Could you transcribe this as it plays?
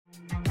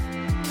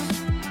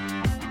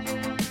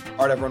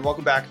All right, everyone,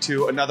 welcome back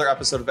to another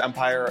episode of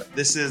Empire.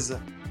 This is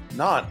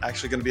not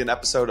actually going to be an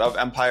episode of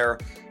Empire.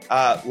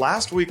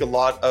 Last week, a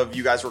lot of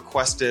you guys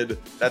requested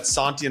that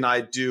Santi and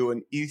I do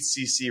an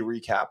EthCC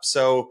recap.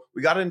 So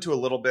we got into a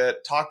little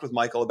bit, talked with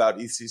Michael about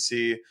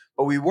EthCC,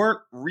 but we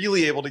weren't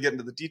really able to get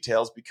into the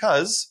details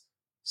because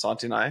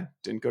Santi and I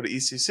didn't go to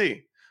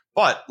EthCC.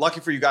 But lucky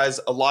for you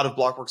guys, a lot of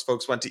Blockworks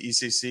folks went to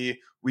EthCC.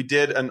 We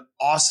did an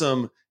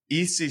awesome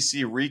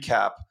EthCC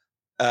recap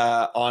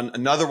on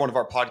another one of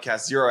our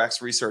podcasts,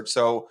 0x Research.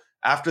 So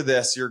after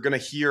this, you're going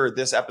to hear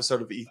this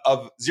episode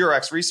of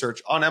 0x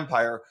Research on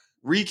Empire,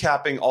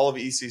 recapping all of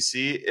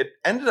EthCC. It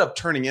ended up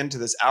turning into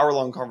this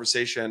hour-long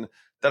conversation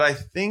that I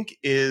think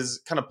is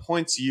kind of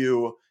points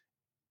you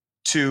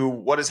to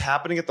what is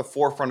happening at the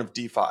forefront of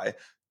DeFi,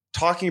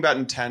 talking about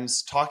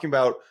intents, talking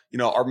about,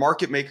 our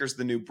market makers,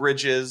 the new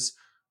bridges,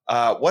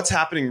 what's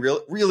happening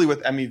really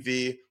with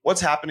MEV,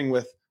 what's happening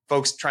with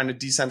folks trying to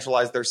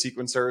decentralize their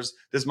sequencers.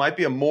 This might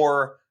be a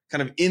more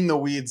kind of in the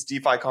weeds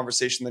DeFi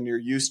conversation than you're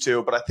used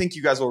to, but I think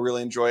you guys will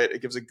really enjoy it.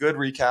 It gives a good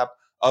recap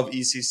of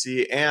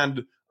EthCC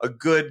and a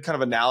good kind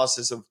of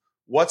analysis of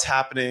what's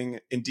happening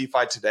in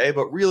DeFi today,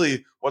 but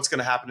really what's going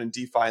to happen in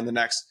DeFi in the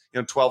next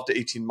 12 to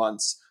 18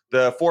 months.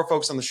 The four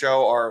folks on the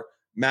show are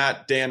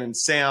Matt, Dan, and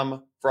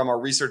Sam from our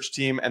research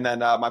team, and then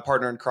my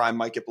partner in crime,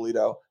 Mike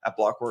Ippolito at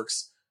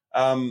Blockworks.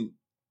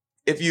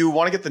 If you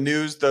want to get the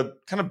news, the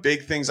kind of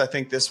big things I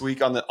think this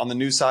week on the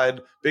news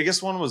side,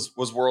 biggest one was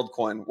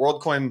WorldCoin.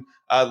 WorldCoin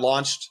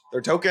launched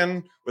their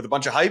token with a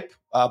bunch of hype,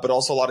 but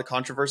also a lot of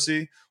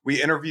controversy. We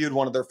interviewed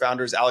one of their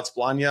founders, Alex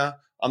Blania,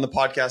 on the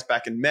podcast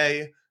back in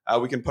May.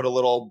 We can put a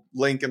little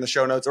link in the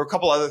show notes. There are a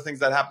couple other things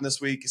that happened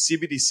this week.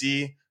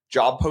 CBDC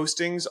job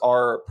postings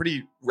are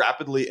pretty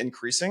rapidly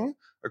increasing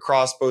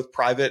across both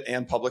private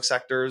and public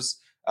sectors.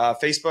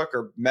 Facebook,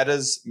 or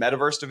Meta's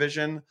metaverse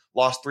division,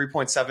 lost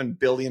 $3.7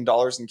 billion in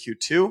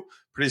Q2,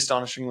 pretty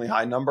astonishingly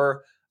high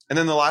number. And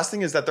then the last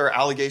thing is that there are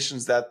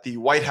allegations that the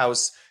White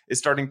House is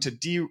starting to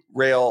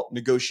derail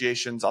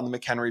negotiations on the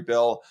McHenry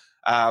bill.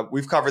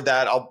 We've covered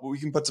that. We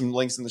can put some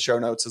links in the show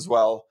notes as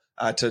well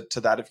to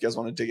that if you guys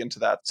want to dig into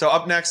that. So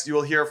up next, you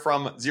will hear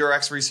from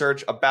 0x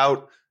Research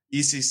about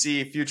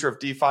EthCC, future of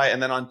DeFi.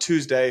 And then on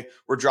Tuesday,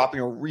 we're dropping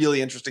a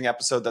really interesting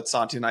episode that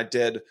Santi and I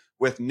did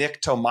with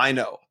Nick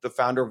Tomino, the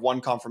founder of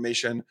One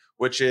Confirmation,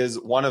 which is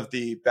one of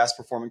the best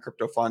performing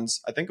crypto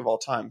funds, I think, of all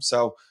time.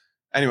 So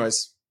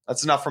anyways,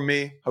 that's enough from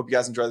me. Hope you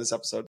guys enjoy this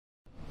episode.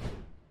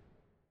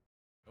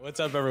 What's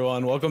up,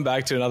 everyone? Welcome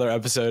back to another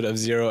episode of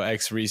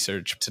 0x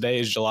Research. Today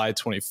is July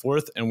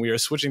 24th, and we are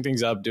switching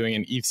things up, doing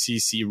an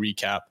EthCC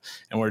recap,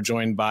 and we're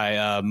joined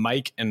by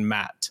Mike and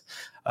Matt.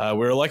 We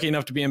were lucky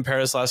enough to be in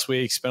Paris last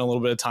week, spent a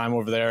little bit of time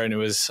over there, and it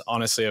was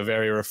honestly a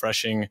very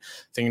refreshing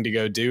thing to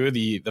go do.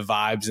 The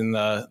vibes in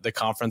the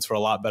conference were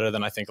a lot better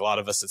than I think a lot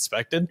of us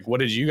expected.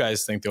 What did you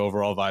guys think the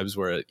overall vibes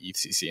were at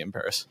EthCC in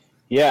Paris?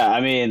 Yeah,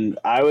 I mean,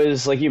 I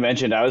was, like you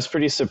mentioned, I was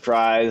pretty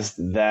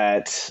surprised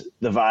that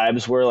the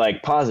vibes were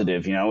like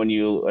positive. When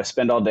you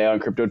spend all day on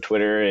crypto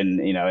Twitter and,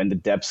 in the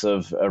depths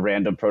of a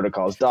random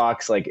protocols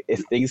docs, like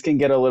things can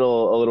get a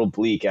little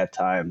bleak at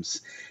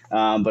times.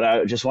 But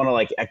I just want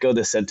to echo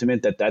the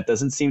sentiment that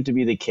doesn't seem to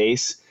be the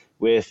case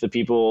with the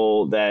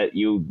people that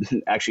you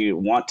actually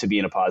want to be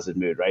in a positive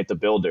mood, right? The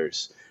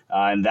builders.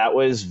 And that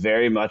was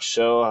very much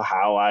so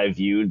how I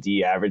viewed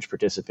the average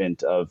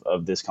participant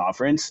of this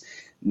conference.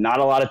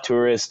 Not a lot of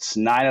tourists.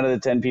 9 out of the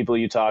 10 people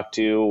you talk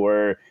to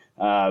were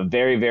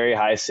very, very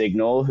high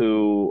signal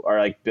who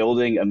are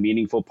building a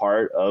meaningful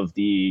part of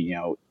the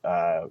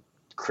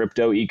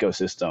crypto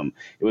ecosystem.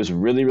 It was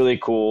really, really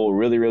cool,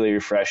 really, really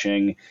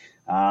refreshing.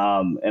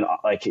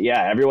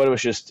 Everyone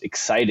was just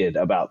excited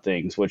about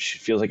things, which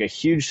feels like a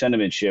huge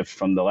sentiment shift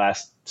from the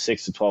last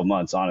 6 to 12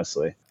 months,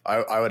 honestly.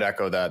 I would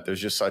echo that. There's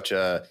just such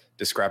a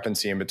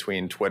discrepancy in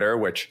between Twitter,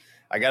 which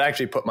I got to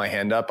actually put my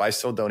hand up. I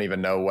still don't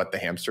even know what the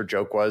hamster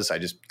joke was. I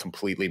just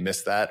completely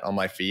missed that on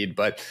my feed.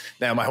 But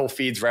now my whole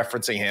feed's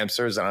referencing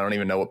hamsters, and I don't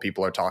even know what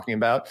people are talking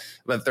about.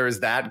 But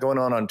there's that going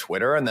on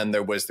Twitter. And then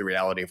there was the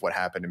reality of what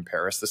happened in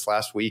Paris this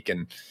last week.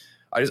 And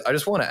I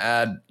just want to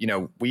add,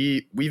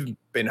 we've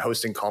been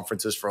hosting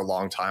conferences for a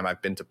long time.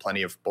 I've been to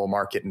plenty of bull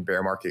market and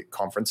bear market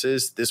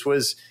conferences. This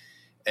was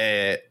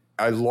a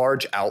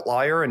large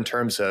outlier in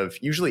terms of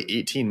usually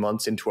 18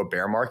 months into a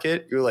bear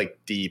market, you're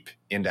deep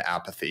into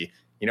apathy.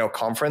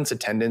 Conference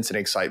attendance and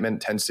excitement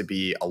tends to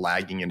be a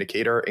lagging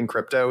indicator in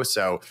crypto.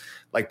 So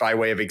by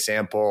way of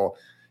example,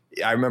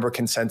 I remember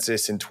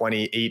Consensus in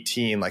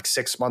 2018,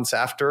 6 months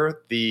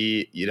after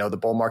the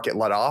bull market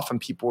let off, and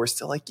people were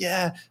still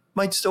yeah,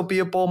 might still be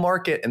a bull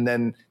market. And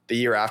then the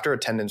year after,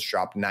 attendance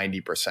dropped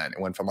 90%. It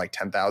went from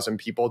 10,000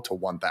 people to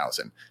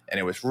 1,000. And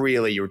it was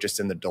really, you were just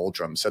in the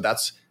doldrums. So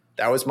that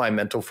was my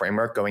mental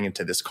framework going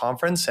into this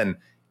conference. And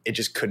it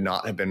just could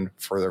not have been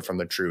further from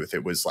the truth.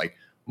 It was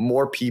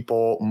more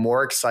people,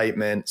 more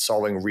excitement,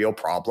 solving real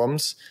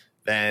problems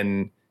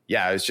than,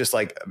 it's just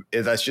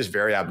that's just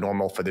very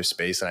abnormal for this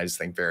space. And I just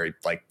think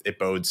it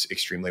bodes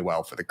extremely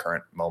well for the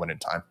current moment in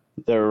time.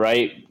 The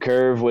right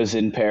curve was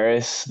in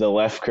Paris. The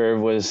left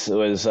curve was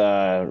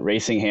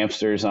racing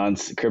hamsters on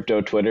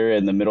crypto Twitter,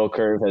 and the middle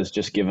curve has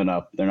just given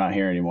up. They're not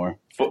here anymore.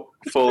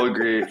 Full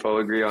agree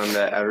on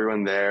that.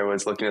 Everyone there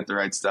was looking at the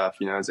right stuff,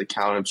 as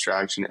account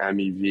abstraction,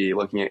 MEV,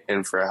 looking at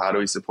infra, how do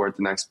we support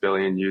the next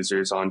billion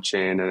users on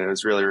chain? And it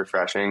was really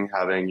refreshing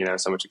having,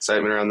 so much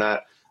excitement around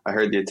that. I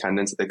heard the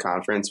attendance at the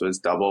conference was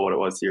double what it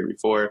was the year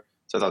before.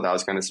 So I thought that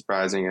was kind of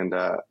surprising and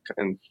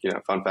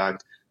fun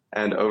fact.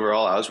 And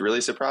overall, I was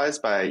really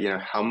surprised by,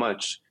 how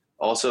much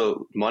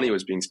also money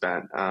was being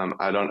spent.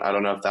 I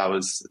don't know if that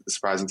was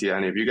surprising to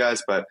any of you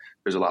guys, but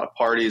there's a lot of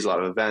parties, a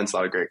lot of events, a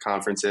lot of great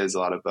conferences, a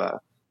lot of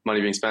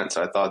money being spent.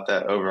 So I thought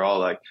that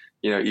overall,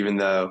 even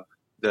though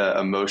the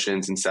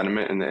emotions and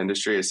sentiment in the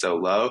industry is so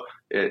low,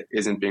 it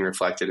isn't being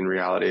reflected in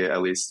reality,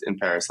 at least in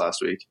Paris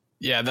last week.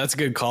 Yeah, that's a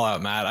good call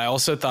out, Matt. I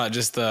also thought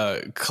just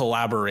the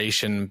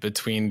collaboration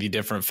between the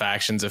different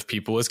factions of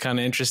people was kind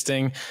of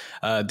interesting.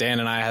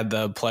 Dan and I had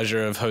the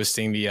pleasure of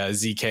hosting the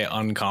ZK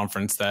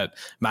Unconference that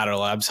Matter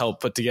Labs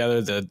helped put together,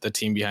 the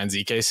team behind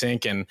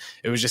zkSync. And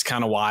it was just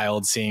kind of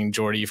wild seeing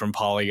Jordy from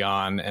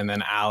Polygon and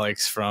then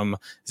Alex from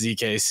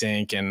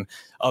zkSync and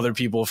other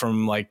people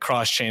from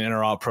cross-chain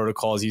interop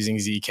protocols using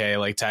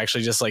ZK, to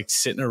actually just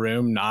sit in a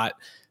room, not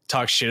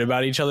talk shit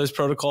about each other's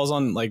protocols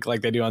on like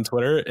they do on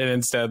Twitter, and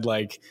instead be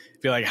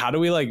like, how do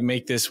we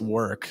make this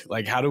work?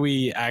 How do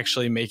we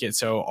actually make it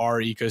so our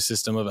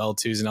ecosystem of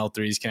L2s and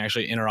L3s can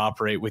actually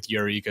interoperate with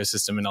your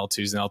ecosystem in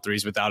L2s and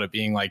L3s without it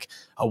being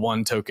a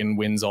one token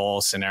wins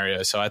all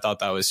scenario? So I thought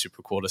that was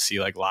super cool to see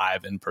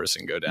live in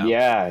person go down.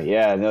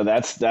 Yeah. No,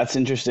 that's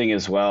interesting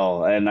as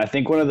well. And I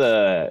think one of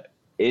the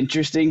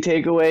interesting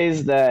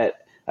takeaways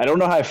that I don't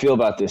know how I feel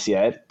about this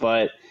yet,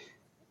 but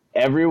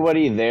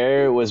everybody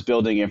there was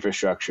building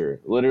infrastructure.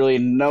 Literally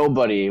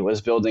nobody was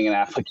building an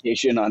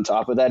application on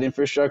top of that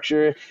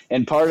infrastructure.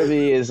 And part of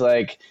me is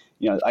I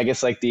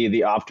guess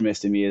the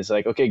optimist in me is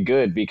okay,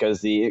 good,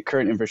 because the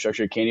current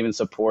infrastructure can't even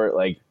support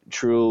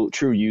true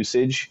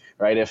usage,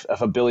 right? If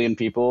a billion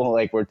people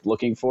we're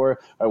looking for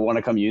or want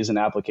to come use an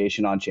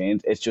application on chain,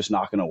 it's just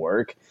not going to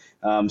work.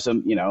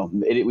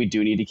 We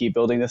do need to keep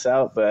building this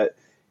out, but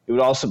it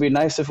would also be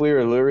nice if we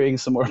were luring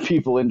some more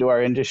people into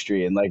our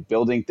industry and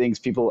building things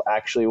people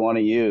actually want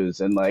to use,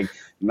 and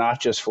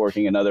not just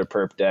forking another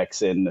perp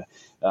dex and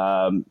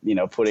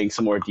putting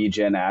some more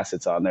degen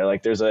assets on there.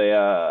 There's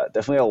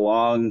definitely a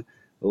long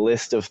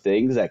list of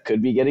things that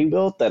could be getting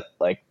built that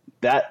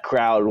that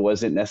crowd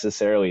wasn't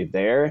necessarily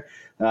there.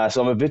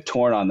 So I'm a bit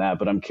torn on that,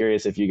 but I'm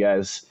curious if you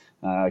guys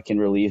can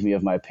relieve me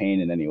of my pain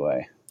in any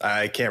way.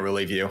 I can't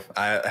relieve you.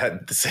 I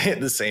had the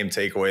same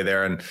takeaway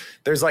there. And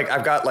there's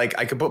I've got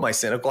I could put my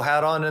cynical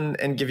hat on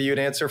and give you an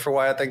answer for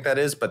why I think that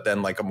is, but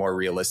then a more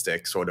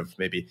realistic sort of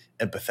maybe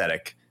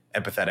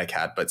empathetic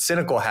hat. But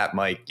cynical hat,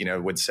 Mike,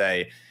 would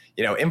say,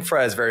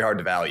 infra is very hard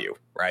to value,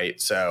 right?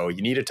 So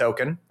you need a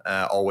token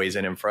always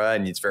in infra,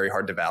 and it's very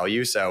hard to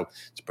value. So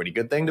it's a pretty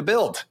good thing to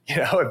build.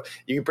 You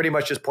can pretty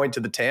much just point to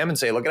the TAM and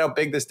say, look at how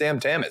big this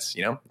damn TAM is,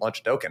 launch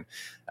a token.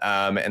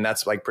 And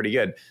that's pretty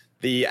good.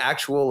 The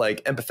actual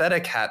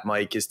empathetic hat,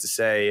 Mike, is to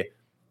say,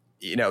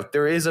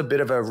 there is a bit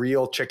of a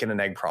real chicken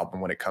and egg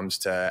problem when it comes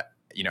to,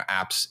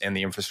 apps and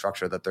the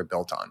infrastructure that they're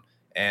built on.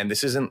 And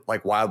this isn't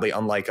wildly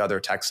unlike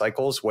other tech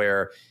cycles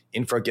where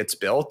infra gets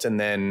built and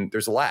then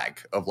there's a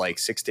lag of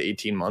 6 to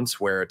 18 months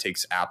where it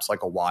takes apps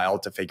a while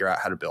to figure out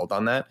how to build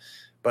on that.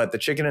 But the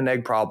chicken and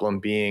egg problem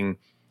being,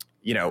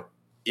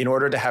 in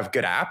order to have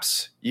good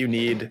apps, you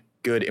need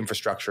good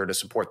infrastructure to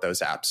support those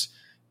apps.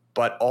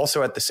 But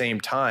also at the same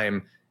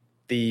time,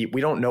 we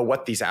don't know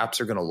what these apps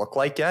are going to look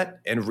like yet.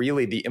 And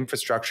really the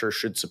infrastructure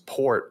should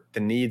support the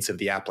needs of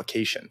the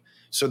application.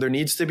 So there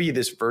needs to be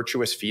this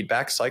virtuous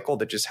feedback cycle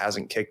that just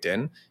hasn't kicked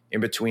in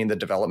between the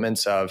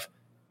development of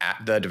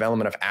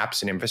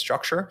apps and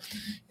infrastructure.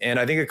 And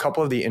I think a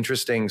couple of the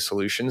interesting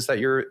solutions that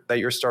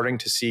you're starting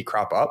to see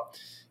crop up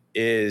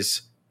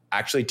is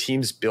actually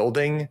teams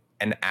building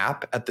an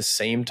app at the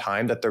same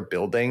time that they're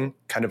building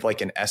kind of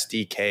an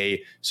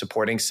SDK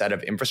supporting set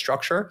of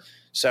infrastructure.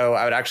 So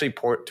I would actually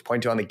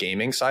point to on the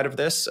gaming side of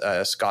this,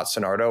 Scott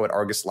Sonardo at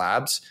Argus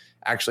Labs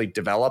actually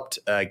developed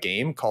a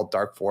game called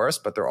Dark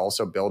Forest, but they're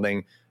also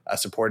building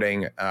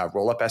supporting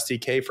Rollup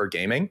SDK for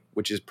gaming,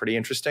 which is pretty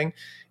interesting.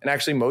 And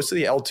actually most of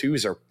the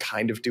L2s are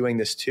kind of doing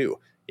this too.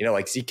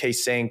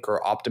 zkSync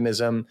or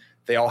Optimism,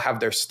 they all have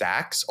their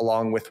stacks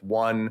along with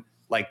one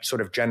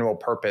sort of general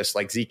purpose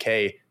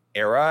ZK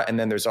era. And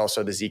then there's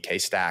also the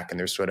ZK stack, and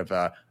there's sort of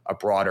a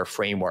broader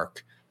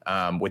framework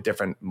with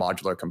different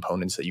modular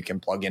components that you can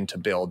plug in to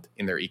build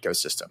in their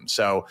ecosystem.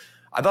 So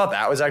I thought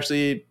that was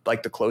actually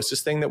the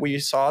closest thing that we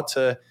saw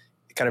to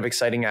kind of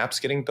exciting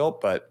apps getting built.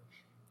 But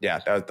yeah,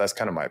 that's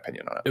kind of my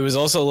opinion on it. It was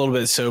also a little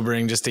bit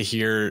sobering just to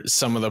hear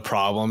some of the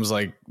problems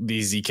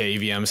these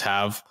zkEVMs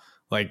have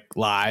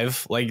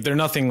live. They're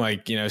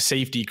nothing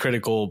safety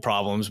critical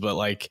problems, but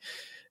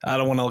I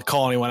don't want to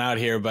call anyone out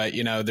here, but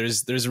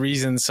there's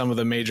reasons some of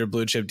the major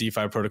blue chip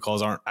DeFi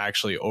protocols aren't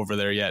actually over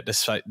there yet,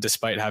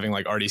 despite having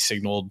already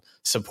signaled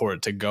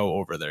support to go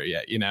over there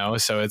yet.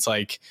 So it's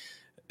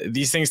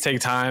these things take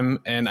time,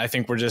 and I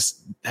think we're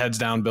just heads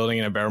down building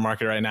in a bear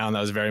market right now, and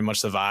that was very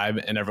much the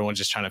vibe, and everyone's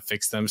just trying to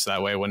fix them so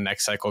that way when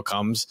next cycle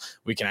comes,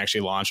 we can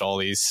actually launch all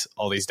these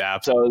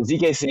dApps. So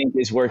zkSync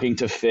is working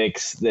to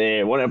fix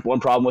the one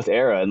problem with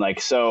Era, and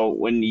like so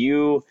when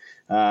you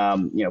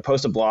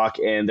post a block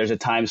and there's a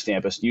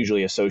timestamp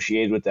usually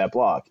associated with that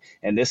block,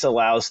 and this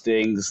allows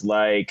things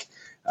like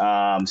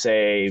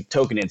say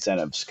token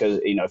incentives, because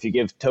if you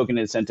give token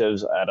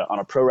incentives on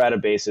a pro rata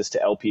basis to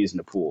LPs in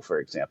the pool, for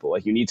example,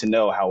 like you need to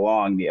know how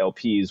long the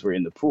LPs were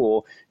in the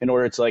pool in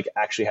order to like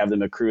actually have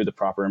them accrue the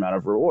proper amount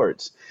of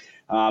rewards.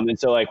 And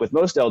so like with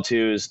most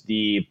L2s,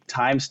 the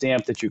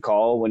timestamp that you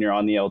call when you're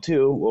on the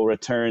L2 will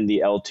return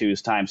the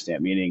L2's timestamp,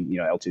 meaning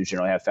L2s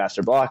generally have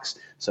faster blocks,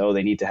 so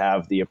they need to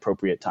have the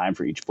appropriate time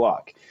for each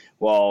block.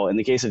 Well, in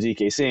the case of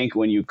zkSync,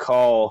 when you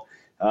call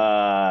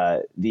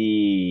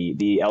the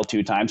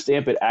L2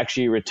 timestamp, it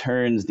actually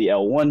returns the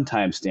L1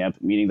 timestamp,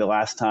 meaning the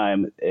last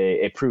time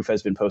a proof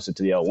has been posted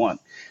to the L1.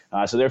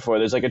 So therefore,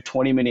 there's like a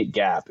 20-minute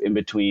gap in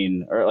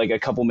between, or like a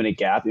couple-minute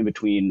gap in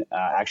between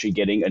actually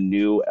getting a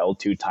new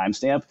L2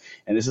 timestamp.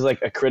 And this is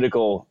like a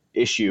critical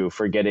issue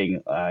for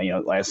getting,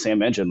 as Sam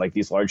mentioned, like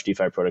these large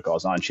DeFi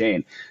protocols on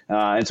chain.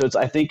 And so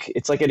I think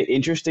it's like an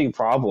interesting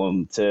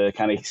problem to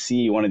kind of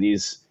see one of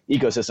these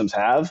ecosystems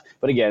have.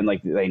 But again,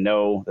 like they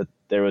know that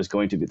there was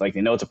going to be, like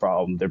they know it's a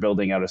problem. They're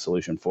building out a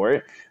solution for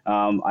it.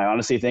 I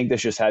honestly think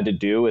this just had to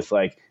do with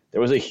like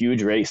there was a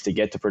huge race to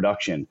get to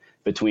production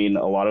between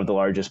a lot of the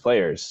largest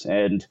players.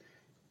 And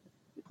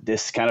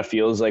this kind of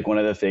feels like one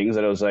of the things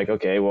that I was like,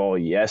 okay, well,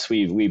 yes,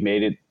 we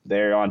made it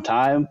there on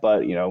time,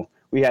 but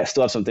we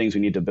still have some things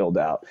we need to build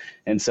out.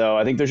 And so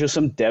I think there's just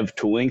some dev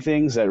tooling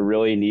things that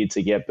really need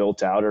to get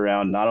built out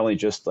around not only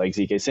just like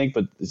zkSync,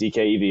 but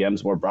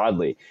zkEVMs more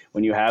broadly.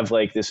 When you have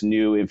like this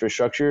new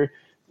infrastructure,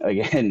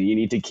 again, you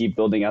need to keep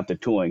building out the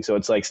tooling. So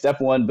it's like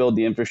step 1, build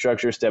the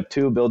infrastructure. Step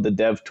 2, build the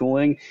dev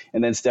tooling.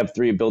 And then step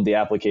 3, build the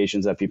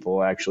applications that people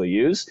will actually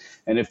use.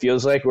 And it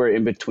feels like we're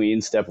in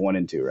between step 1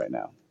 and 2 right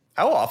now.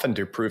 How often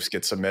do proofs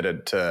get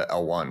submitted to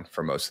L1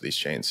 for most of these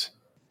chains?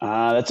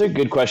 That's a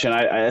good question.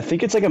 I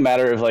think it's like a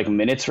matter of like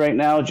minutes right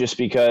now, just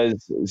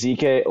because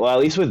at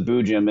least with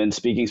Boojum, and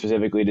speaking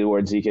specifically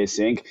towards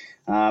zkSync,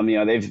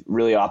 they've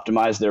really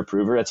optimized their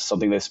prover. That's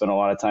something they spent a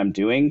lot of time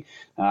doing.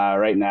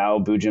 Right now,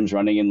 Boojum's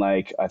running in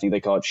like, I think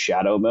they call it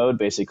shadow mode,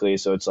 basically.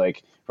 So it's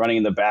like running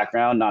in the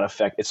background,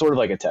 it's sort of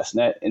like a test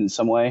net in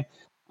some way.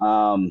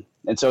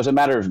 And so it's a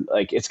matter of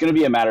like, it's going to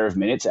be a matter of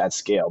minutes at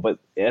scale,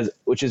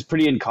 which is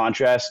pretty in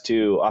contrast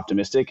to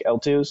optimistic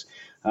L2s.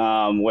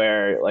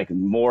 Where like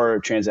more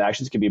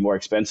transactions can be more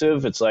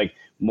expensive. It's like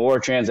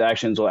more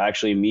transactions will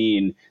actually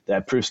mean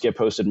that proofs get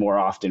posted more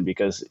often,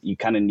 because you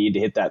kind of need to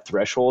hit that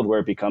threshold where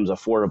it becomes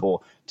affordable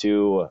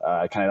to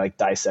kind of like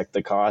dissect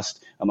the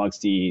cost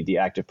amongst the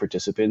active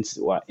participants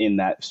in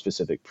that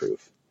specific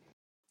proof.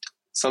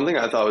 Something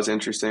I thought was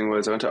interesting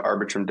was I went to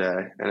Arbitrum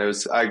Day, and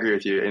I agree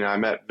with you. I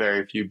met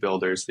very few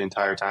builders the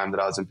entire time that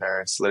I was in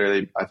Paris.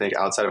 Literally, I think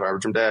outside of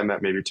Arbitrum Day, I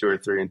met maybe 2 or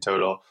 3 in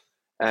total.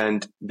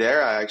 And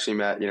there I actually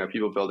met,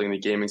 people building the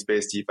gaming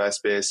space, DeFi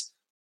space.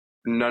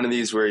 None of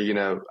these were,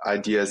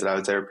 ideas that I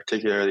would say are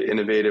particularly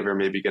innovative or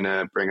maybe going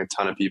to bring a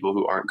ton of people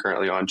who aren't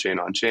currently on chain,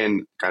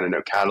 kind of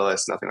no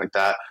catalyst, nothing like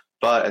that.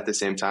 But at the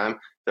same time,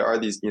 there are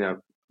these,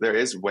 there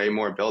is way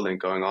more building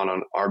going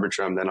on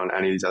Arbitrum than on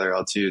any of these other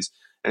L2s.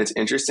 And it's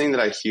interesting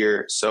that I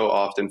hear so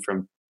often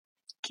from,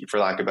 for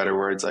lack of better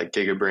words, like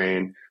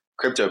GigaBrain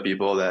crypto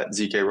people that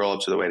ZK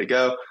rollups are the way to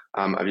go.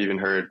 I've even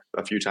heard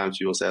a few times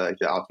people say like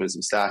the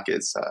Optimism stack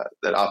is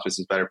that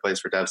Optimism is a better place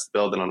for devs to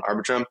build than on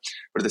Arbitrum.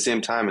 But at the same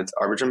time,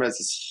 Arbitrum has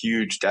this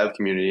huge dev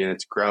community and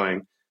it's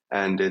growing.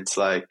 And it's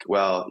like,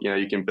 well,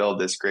 you can build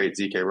this great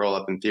ZK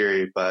rollup in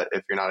theory, but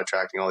if you're not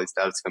attracting all these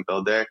devs to come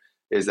build there,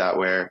 is that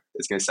where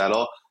it's going to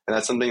settle? And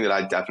that's something that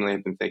I definitely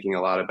have been thinking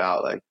a lot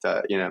about. Like,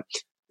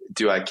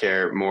 do I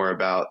care more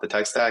about the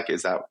tech stack?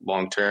 Is that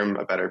long-term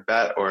a better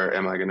bet? Or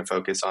am I going to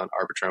focus on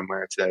Arbitrum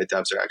where today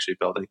devs are actually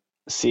building?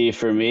 See,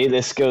 for me,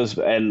 this goes,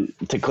 and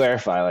to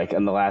clarify, like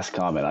in the last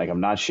comment, like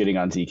I'm not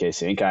shitting on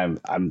zkSync.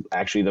 I'm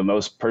actually the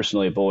most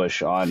personally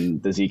bullish on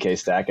the ZK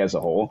stack as a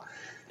whole.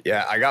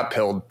 Yeah, I got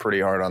pilled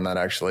pretty hard on that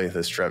actually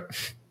this trip.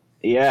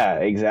 Yeah,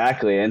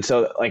 exactly. And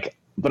so like,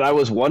 but I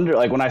was wondering,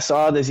 like when I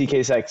saw the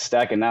ZK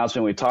stack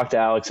announcement, we talked to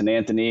Alex and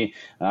Anthony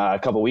a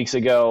couple weeks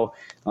ago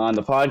on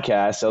the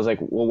podcast. I was like,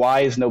 well,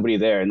 why is nobody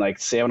there? And like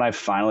Sam and I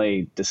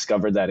finally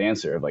discovered that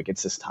answer of like,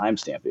 it's this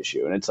timestamp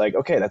issue. And it's like,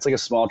 okay, that's like a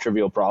small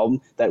trivial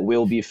problem that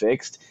will be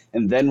fixed.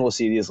 And then we'll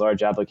see these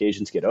large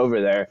applications get over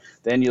there.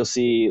 Then you'll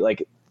see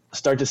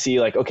start to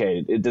see like,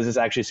 okay, does this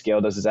actually scale?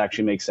 Does this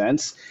actually make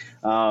sense?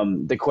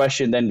 The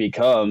question then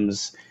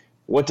becomes,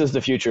 what does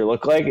the future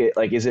look like?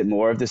 Is it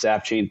more of this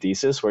app chain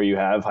thesis where you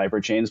have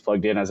hyperchains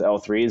plugged in as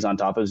L3s on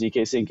top of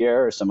zkSync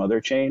Air or some other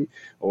chain,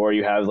 or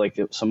you have like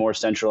some more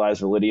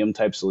centralized Validium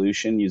type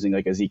solution using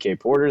like a ZK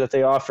Porter that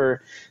they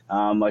offer?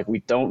 We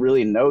don't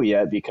really know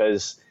yet,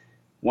 because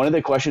one of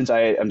the questions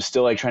I'm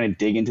still like trying to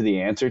dig into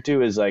the answer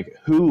to is like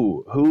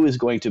who is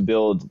going to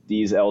build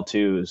these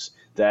L2s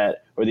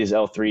or these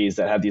L3s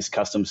that have these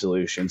custom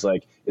solutions?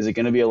 Like, is it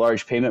going to be a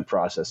large payment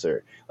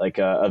processor like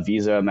a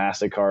Visa, a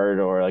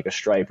MasterCard, or like a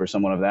Stripe or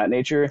someone of that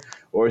nature?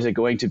 Or is it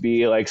going to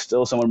be like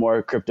still someone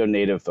more crypto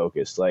native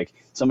focused, like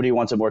somebody who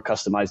wants a more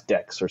customized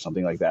DEX or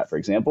something like that, for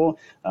example?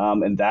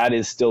 And that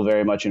is still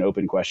very much an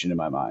open question in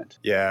my mind.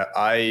 Yeah,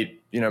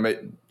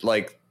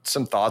 like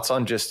some thoughts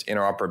on just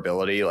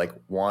interoperability. Like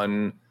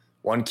one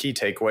key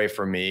takeaway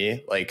for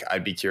me, like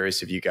I'd be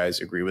curious if you guys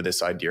agree with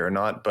this idea or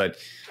not, but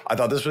I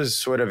thought this was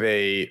sort of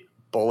a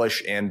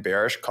bullish and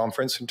bearish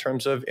conference in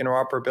terms of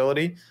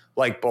interoperability.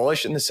 Like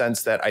bullish in the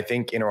sense that I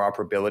think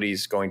interoperability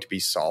is going to be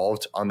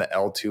solved on the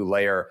L2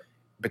 layer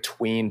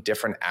between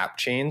different app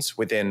chains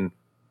within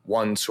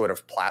one sort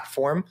of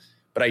platform,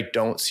 but I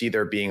don't see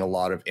there being a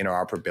lot of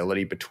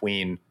interoperability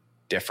between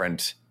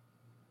different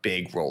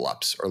big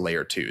rollups or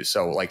layer 2.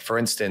 So like for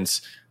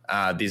instance,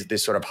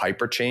 these sort of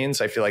hyper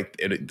chains, I feel like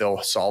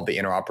they'll solve the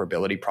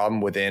interoperability problem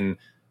within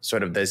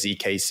sort of the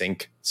ZK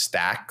Sync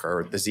stack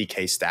or the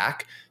ZK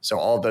stack. So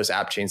all of those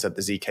app chains that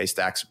the ZK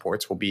stack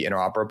supports will be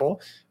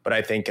interoperable. But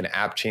I think an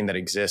app chain that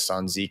exists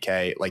on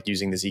ZK, like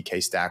using the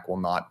ZK stack,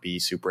 will not be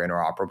super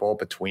interoperable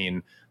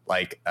between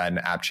like an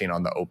app chain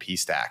on the OP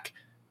stack.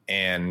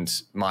 And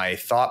my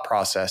thought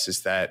process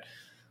is that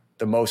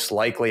the most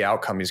likely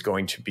outcome is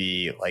going to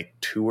be like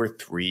 2 or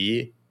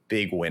 3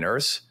 big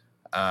winners.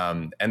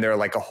 And there are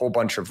like a whole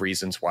bunch of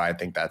reasons why I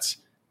think that's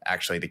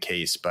actually the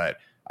case. But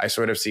I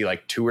sort of see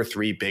like 2 or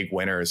 3 big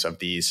winners of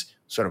these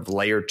sort of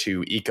layer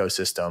 2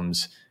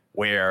 ecosystems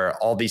where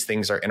all these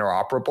things are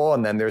interoperable.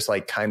 And then there's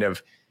like kind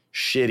of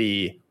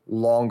shitty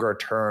longer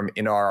term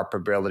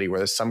interoperability where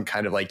there's some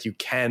kind of like you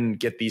can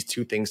get these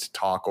 2 things to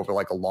talk over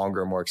like a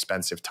longer, more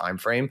expensive time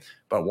frame,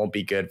 but won't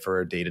be good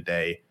for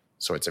day-to-day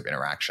sorts of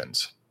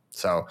interactions.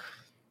 So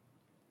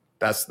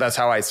that's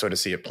how I sort of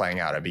see it playing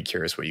out. I'd be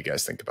curious what you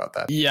guys think about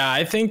that. Yeah,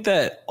 I think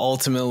that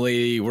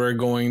ultimately we're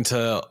going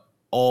to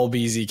all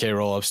be ZK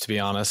rollups, to be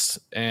honest.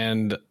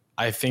 And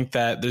I think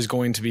that there's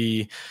going to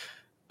be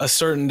a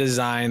certain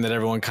design that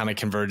everyone kind of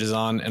converges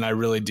on. And I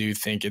really do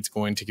think it's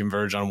going to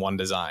converge on one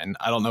design.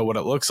 I don't know what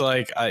it looks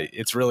like.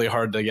 It's really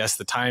hard to guess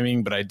the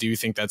timing, but I do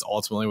think that's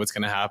ultimately what's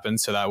going to happen.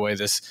 So that way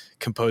this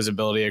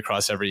composability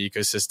across every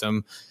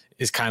ecosystem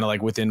is kind of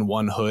like within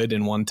one hood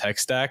and one tech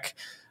stack.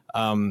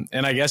 And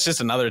I guess just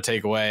another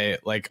takeaway,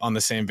 like on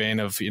the same vein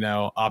of,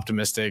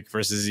 optimistic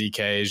versus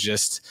ZK is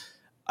just,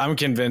 I'm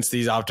convinced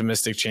these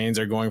optimistic chains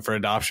are going for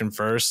adoption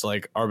first,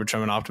 like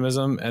Arbitrum and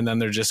Optimism, and then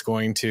they're just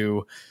going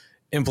to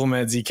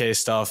implement ZK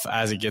stuff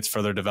as it gets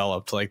further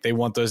developed. Like they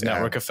want those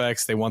network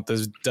effects. They want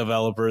those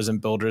developers and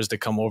builders to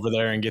come over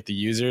there and get the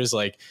users.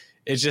 Like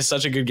it's just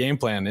such a good game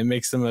plan. It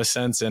makes the most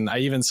sense. And I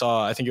even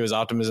saw, I think it was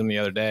Optimism the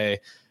other day,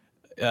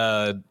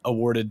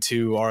 awarded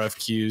 2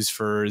 RFQs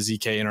for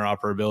ZK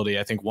interoperability.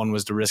 I think one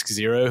was to Risk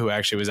Zero, who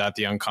actually was at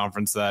the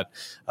Unconference that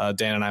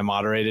Dan and I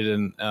moderated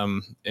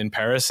in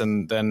Paris.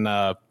 And then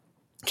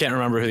can't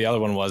remember who the other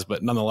one was,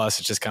 but nonetheless,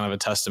 it's just kind of a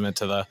testament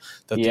to the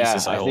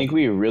thesis. I think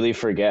we really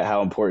forget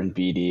how important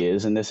BD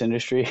is in this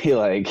industry. We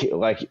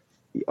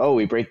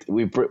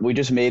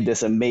just made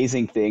this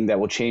amazing thing that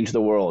will change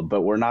the world,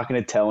 but we're not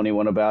going to tell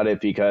anyone about it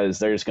because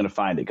they're just going to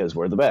find it because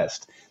we're the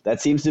best.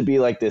 That seems to be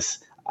like this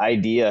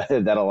idea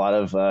that a lot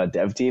of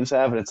dev teams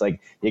have. And it's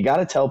like, you got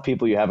to tell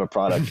people you have a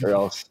product or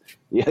else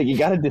you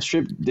got to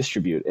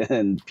distribute,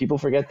 and people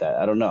forget that.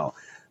 I don't know.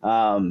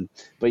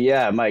 But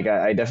yeah, Mike,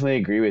 I definitely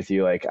agree with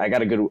you. Like I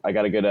got a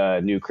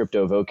good new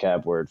crypto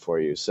vocab word for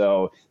you.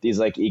 So these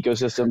like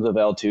ecosystems of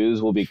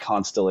L2s will be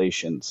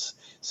constellations.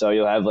 So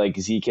you'll have like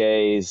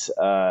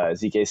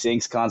ZK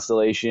Sync's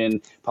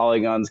constellation,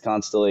 Polygon's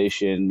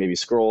constellation, maybe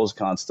Scroll's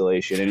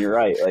constellation. And you're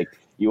right. Like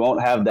you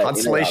won't have that.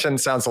 Constellation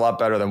sounds a lot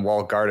better than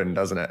walled garden,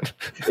 doesn't it?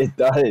 It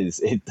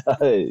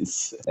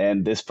does.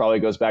 And this probably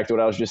goes back to what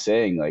I was just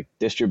saying, like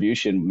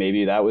distribution.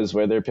 Maybe that was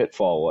where their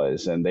pitfall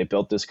was, and they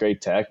built this great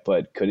tech,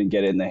 but couldn't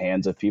get it in the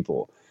hands of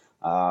people.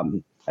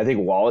 I think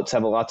wallets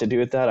have a lot to do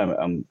with that.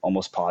 I'm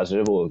almost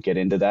positive we'll get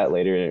into that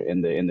later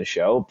in the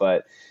show,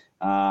 but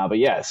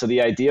yeah, so the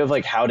idea of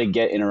like how to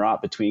get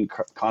interop between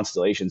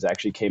constellations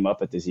actually came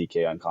up at the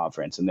ZK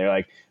Conference, and they're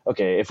like,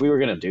 okay, if we were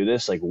going to do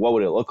this, like what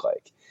would it look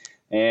like?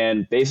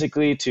 And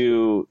basically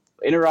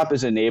interop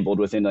is enabled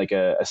within like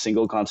a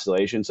single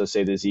constellation. So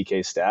say the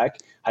ZK stack,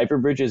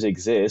 hyperbridges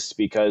exist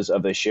because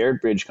of the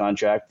shared bridge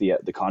contract, the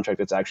contract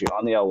that's actually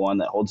on the L1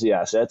 that holds the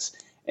assets,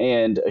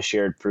 and a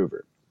shared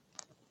prover.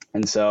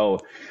 And so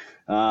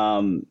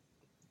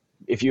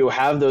if you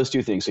have those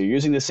 2 things, so you're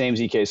using the same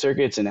ZK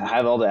circuits and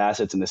have all the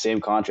assets in the same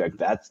contract,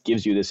 that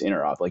gives you this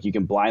interop. Like you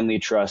can blindly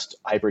trust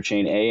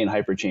hyperchain A and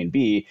hyperchain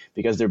B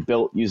because they're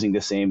built using the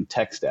same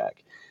tech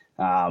stack.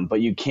 But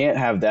you can't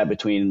have that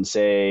between,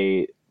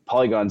 say,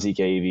 Polygon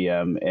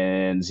zkEVM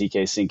and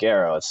ZK Sync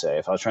Arrow, let's say.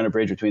 If I was trying to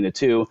bridge between the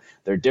 2,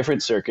 they're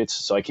different circuits,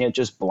 so I can't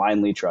just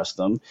blindly trust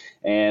them.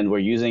 And we're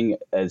using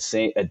a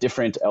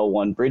different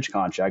L1 bridge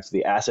contract, so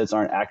the assets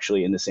aren't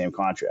actually in the same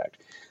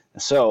contract.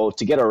 So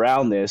to get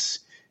around this,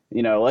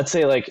 let's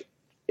say like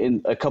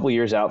in a couple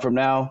years out from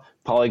now,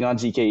 Polygon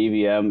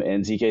zkEVM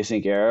and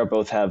zkSync Era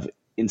both have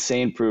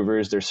insane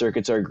provers. Their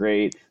circuits are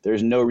great.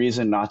 There's no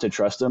reason not to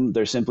trust them.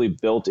 They're simply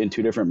built in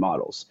two different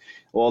models.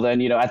 Well,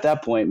 then, at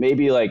that point,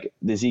 maybe like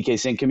the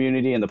zkSync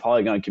community and the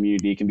Polygon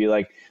community can be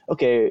like,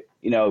 okay,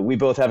 we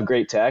both have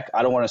great tech.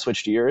 I don't want to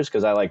switch to yours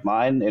because I like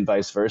mine, and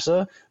vice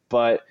versa.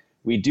 But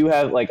we do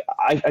have, like,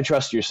 I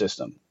trust your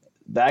system.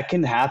 That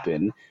can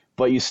happen,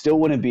 but you still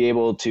wouldn't be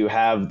able to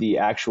have the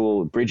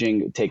actual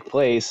bridging take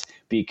place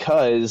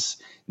because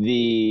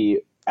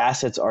the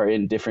assets are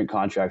in different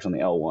contracts on the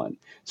L1.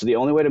 So the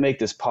only way to make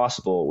this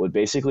possible would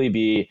basically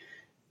be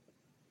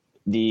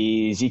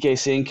the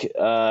zkSync,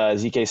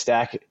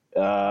 zkStack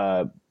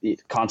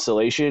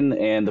constellation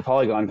and the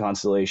Polygon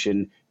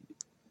constellation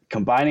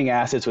combining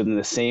assets within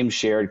the same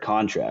shared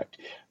contract.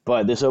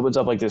 But this opens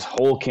up like this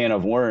whole can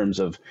of worms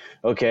of,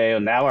 okay,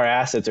 now our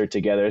assets are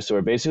together. So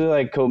we're basically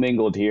like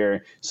commingled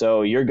here.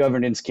 So your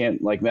governance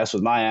can't like mess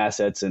with my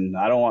assets. And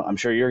I'm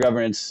sure your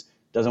governance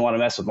doesn't want to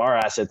mess with our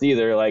assets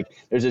either. Like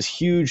there's this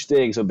huge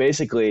thing. So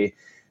basically,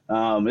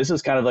 this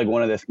was kind of like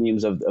one of the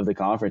themes of the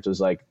conference was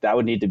like that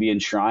would need to be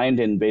enshrined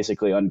and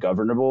basically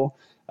ungovernable.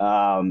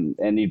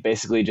 And you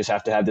basically just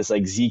have to have this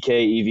like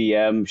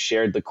zkEVM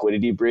shared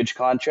liquidity bridge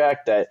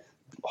contract that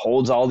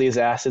holds all these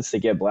assets that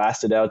get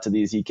blasted out to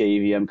these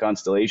zkEVM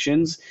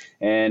constellations.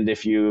 And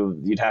if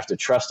you'd have to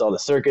trust all the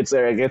circuits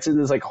there, it gets into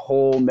this like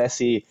whole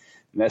messy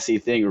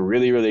thing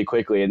really, really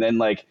quickly. And then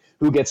like,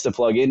 who gets to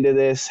plug into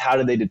this? How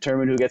do they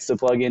determine who gets to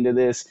plug into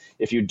this?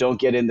 If you don't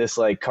get in this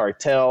like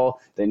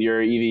cartel, then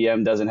your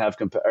EVM doesn't have,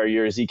 or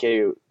your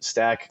zk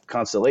stack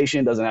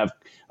constellation doesn't have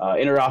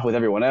interop with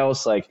everyone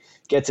else, like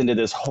gets into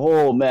this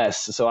whole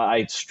mess. So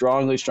I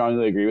strongly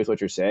agree with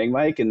what you're saying,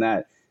 Mike, in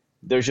that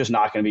there's just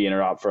not going to be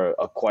interop for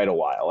quite a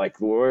while. Like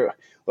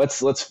let's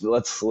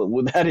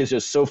that is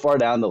just so far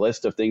down the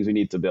list of things we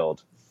need to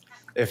build.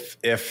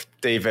 If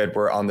David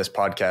were on this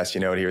podcast,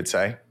 you know what he would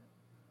say?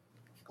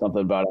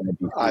 Something about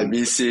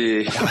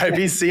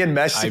IBC and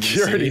mesh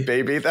security,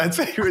 baby. That's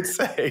what he would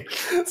say.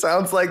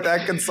 Sounds like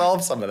that can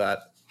solve some of that.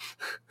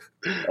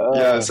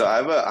 So I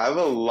have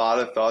a lot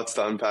of thoughts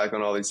to unpack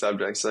on all these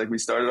subjects. Like we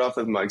started off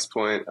with Mike's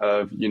point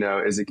of,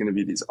 is it going to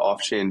be these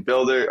off-chain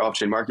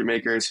market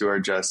makers who are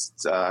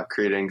just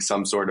creating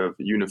some sort of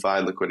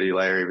unified liquidity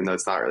layer, even though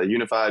it's not really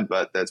unified,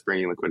 but that's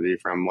bringing liquidity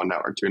from one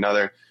network to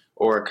another?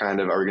 Or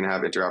kind of, are we going to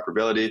have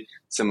interoperability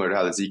similar to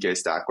how the zk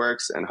stack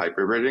works and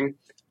hyperbridging?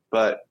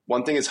 But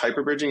one thing is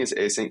hyperbridging is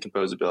async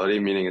composability,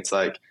 meaning it's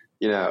like,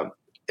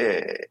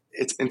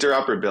 it's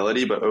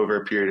interoperability, but over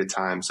a period of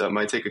time. So it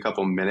might take a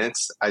couple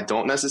minutes. I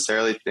don't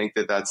necessarily think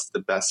that that's the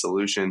best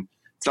solution.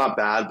 It's not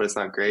bad, but it's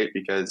not great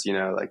because, you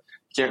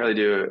can't really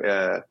do,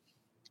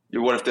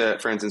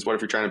 for instance, what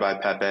if you're trying to buy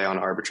Pepe on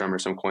Arbitrum or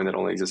some coin that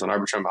only exists on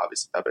Arbitrum?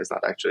 Obviously, Pepe is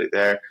not actually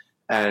there.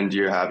 And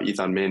you have ETH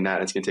on mainnet,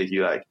 and it's going to take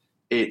you like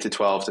 8 to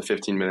 12 to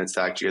 15 minutes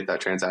to actually get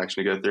that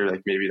transaction to go through.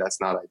 Like maybe that's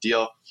not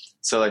ideal.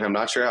 So like, I'm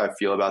not sure how I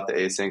feel about the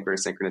async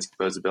versus synchronous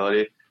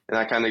composability. And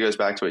that kind of goes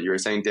back to what you were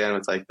saying, Dan,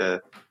 with like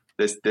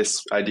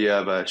this idea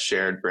of a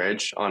shared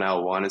bridge on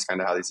L1 is kind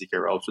of how these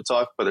ZK ropes would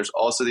talk. But there's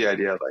also the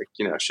idea of like,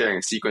 sharing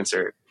a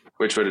sequencer,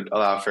 which would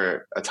allow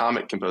for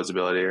atomic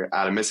composability or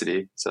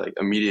atomicity. So like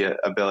immediate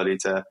ability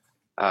to,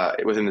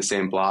 within the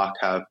same block,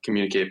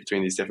 communicate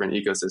between these different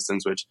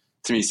ecosystems, which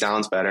to me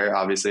sounds better.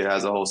 Obviously it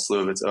has a whole slew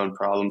of its own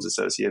problems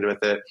associated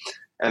with it.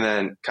 And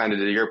then kind of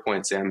to your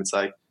point, Sam, it's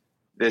like,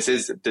 this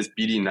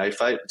BD knife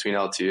fight between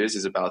L2s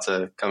is about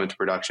to come into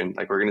production.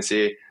 Like we're going to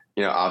see,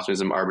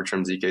 Optimism,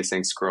 Arbitrum,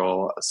 zkSync,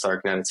 Scroll,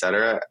 Starknet, et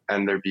cetera,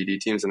 and their BD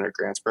teams and their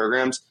grants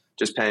programs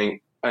just paying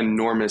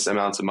enormous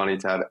amounts of money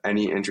to have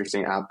any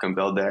interesting app come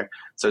build there.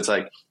 So it's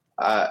like,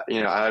 I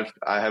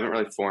haven't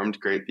really formed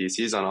great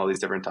theses on all these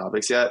different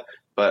topics yet,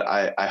 but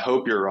I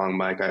hope you're wrong,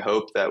 Mike. I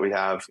hope that we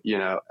have,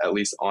 at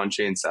least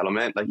on-chain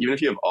settlement. Like even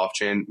if you have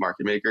off-chain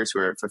market makers who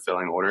are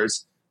fulfilling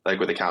orders, like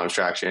with account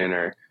abstraction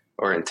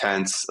or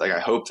intents, like I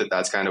hope that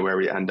that's kind of where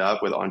we end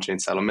up with on-chain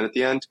settlement at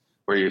the end,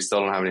 where you still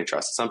don't have any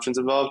trust assumptions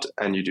involved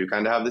and you do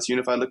kind of have this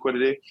unified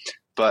liquidity.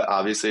 But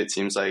obviously it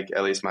seems like,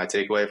 at least my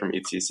takeaway from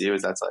EthCC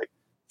was that's like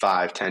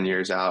 5-10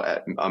 years out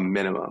at a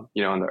minimum,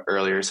 on the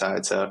earlier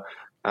side. So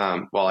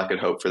while I could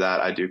hope for that,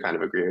 I do kind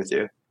of agree with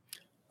you.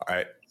 All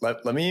right.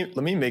 Let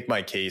me make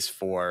my case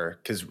for,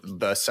 because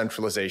the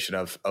centralization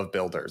of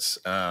builders.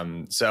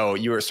 So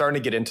you were starting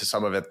to get into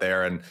some of it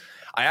there, and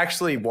I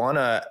actually want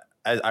to,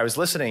 I was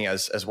listening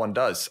as one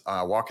does,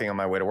 walking on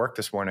my way to work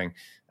this morning.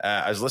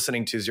 I was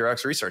listening to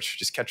 0x Research,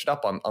 just catching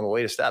up on the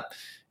latest step.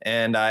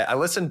 And I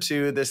listened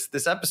to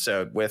this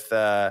episode with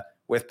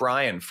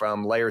Brian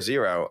from Layer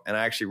Zero, and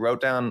I actually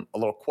wrote down a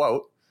little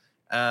quote.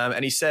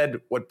 And he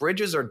said, what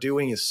bridges are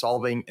doing is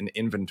solving an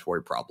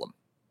inventory problem.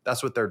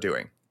 That's what they're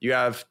doing. You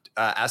have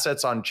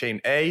assets on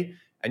chain A,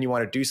 and you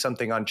want to do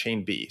something on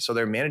chain B. So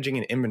they're managing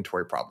an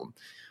inventory problem,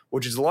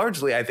 which is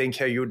largely, I think,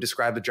 how you would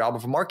describe the job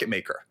of a market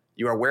maker.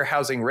 You are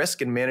warehousing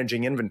risk and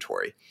managing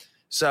inventory.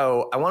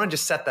 So I want to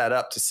just set that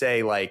up to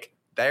say, like,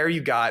 there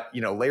you got,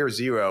 Layer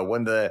Zero,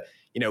 one of the,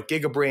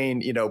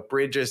 Gigabrain,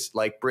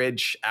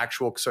 bridge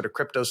actual sort of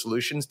crypto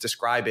solutions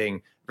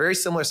describing very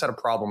similar set of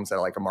problems that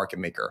like a market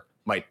maker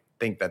might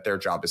think that their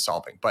job is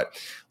solving. But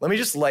let me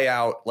just lay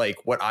out like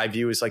what I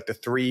view as like the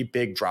three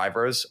big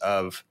drivers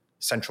of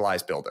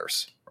centralized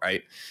builders,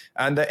 right?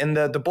 And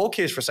the bull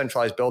case for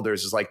centralized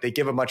builders is like they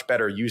give a much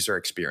better user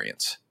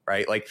experience,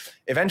 right? Like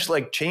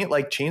eventually,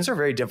 chains are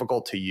very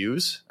difficult to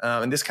use,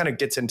 and this kind of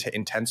gets into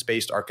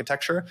intents-based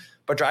architecture.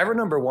 But driver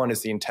number one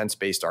is the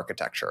intents-based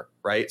architecture,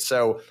 right?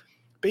 So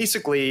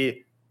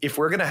basically, if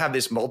we're going to have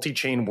this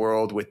multi-chain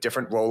world with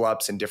different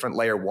rollups and different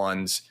layer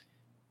ones,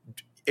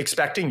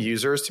 expecting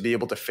users to be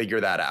able to figure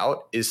that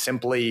out is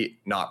simply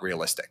not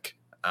realistic.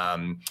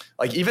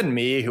 Like even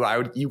me,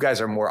 you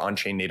guys are more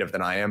on-chain native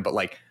than I am, but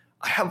like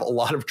I have a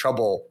lot of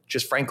trouble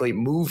just frankly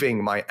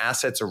moving my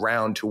assets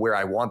around to where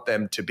I want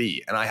them to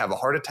be. And I have a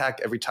heart attack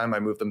every time I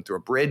move them through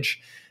a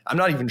bridge. I'm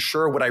not even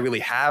sure what I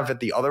really have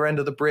at the other end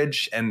of the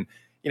bridge. And,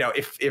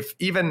 if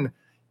even,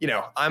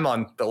 I'm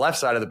on the left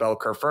side of the bell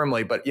curve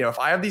firmly, but, if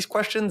I have these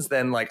questions,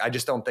 then like, I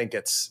just don't think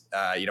it's,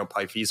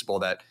 probably feasible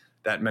that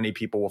many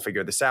people will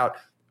figure this out.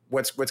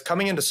 What's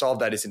coming in to solve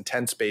that is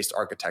intents-based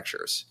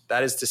architectures.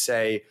 That is to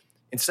say,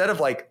 instead of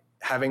like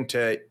having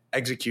to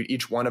execute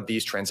each one of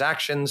these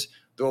transactions,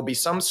 there will be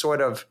some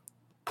sort of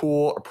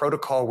pool or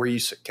protocol where you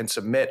can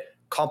submit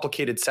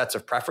complicated sets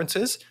of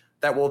preferences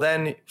that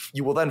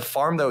you will then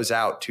farm those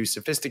out to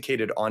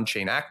sophisticated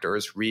on-chain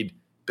actors, read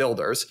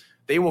builders.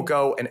 They will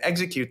go and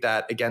execute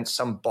that against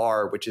some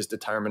bar, which is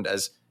determined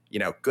as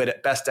good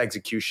at best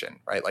execution,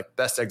 right? Like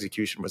best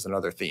execution was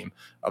another theme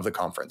of the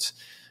conference.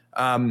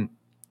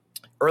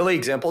 Early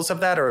examples of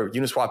that are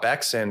Uniswap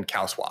X and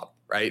CowSwap,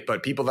 right?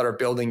 But people that are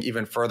building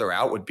even further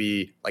out would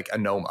be like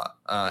Anoma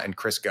and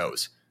Chris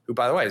Goes, who,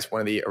 by the way, is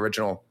one of the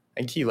original,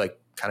 and he like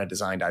kind of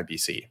designed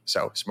IBC.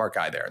 So smart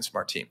guy there and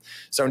smart team.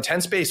 So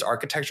intents-based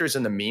architectures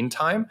in the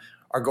meantime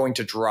are going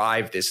to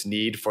drive this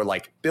need for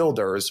like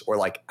builders or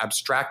like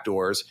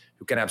abstractors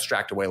who can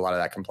abstract away a lot of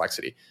that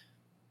complexity.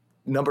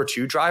 Number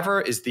two driver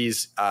is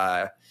these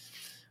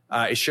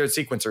is shared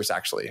sequencers,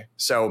 actually.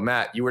 So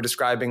Matt, you were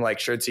describing like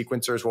shared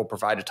sequencers will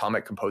provide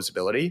atomic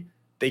composability.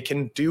 They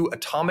can do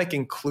atomic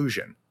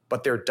inclusion,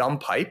 but they're dumb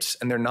pipes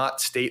and they're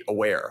not state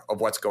aware of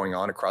what's going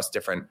on across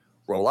different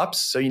rollups.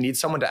 So you need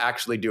someone to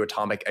actually do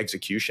atomic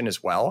execution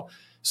as well.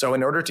 So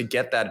in order to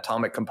get that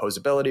atomic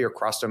composability or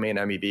cross-domain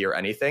MEV or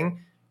anything,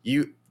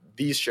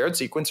 these shared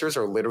sequencers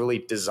are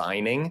literally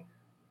designing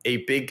a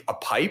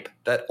pipe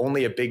that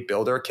only a big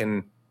builder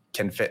can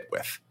fit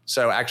with.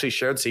 So actually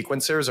shared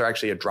sequencers are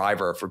actually a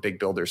driver for big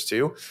builders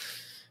too.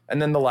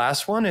 And then the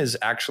last one is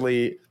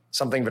actually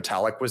something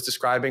Vitalik was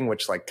describing,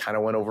 which like kind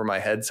of went over my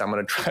head. So I'm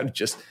going to try to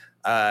just,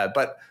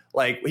 but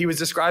like he was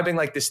describing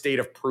like the state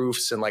of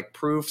proofs and like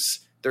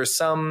proofs. There's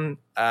some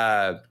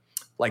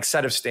like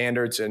set of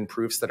standards and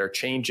proofs that are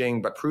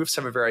changing, but proofs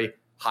have a very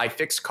high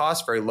fixed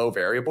cost, very low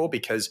variable,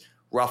 because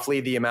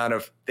roughly the amount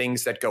of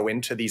things that go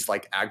into these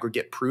like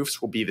aggregate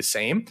proofs will be the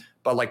same,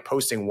 but like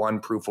posting one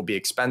proof will be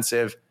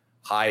expensive,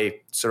 high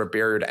sort of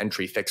barrier to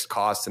entry fixed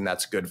costs, and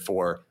that's good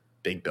for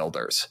big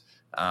builders.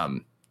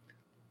 I'm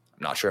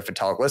not sure if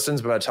Vitalik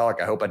listens, but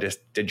Vitalik, I hope I just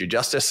did you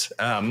justice.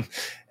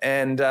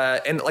 And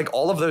like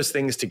all of those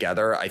things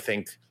together, I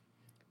think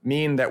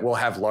mean that we'll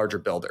have larger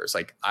builders.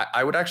 Like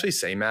I would actually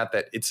say, Matt,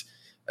 that it's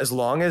as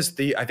long as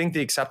I think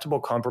the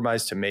acceptable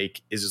compromise to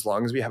make is as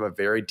long as we have a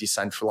very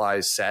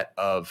decentralized set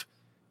of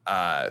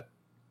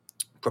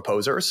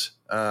proposers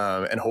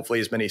and hopefully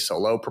as many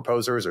solo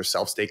proposers or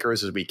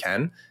self-stakers as we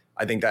can.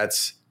 I think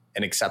that's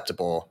an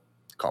acceptable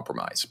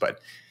compromise. But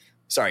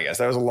sorry, guys,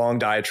 that was a long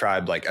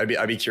diatribe. Like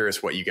I'd be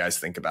curious what you guys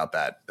think about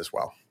that as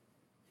well.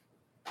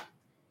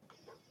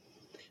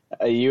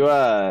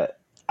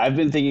 I've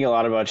been thinking a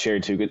lot about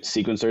shared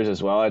sequencers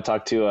as well. I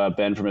talked to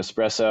Ben from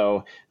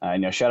Espresso.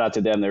 Shout out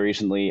to them. They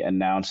recently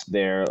announced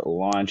their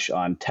launch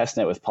on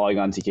testnet with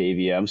Polygon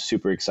zkEVM.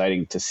 Super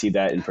exciting to see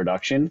that in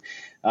production.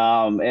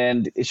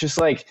 And it's just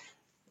like,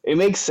 it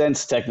makes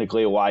sense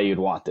technically why you'd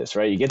want this,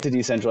 right? You get to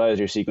decentralize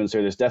your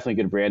sequencer. There's definitely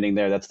good branding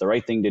there. That's the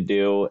right thing to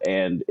do.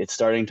 And it's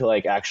starting to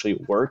like actually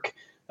work.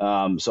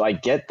 So I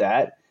get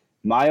that.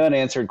 My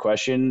unanswered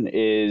question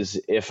is,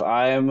 if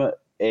I'm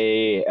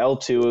a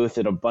L2 with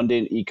an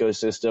abundant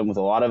ecosystem with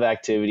a lot of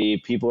activity,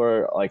 people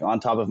are like on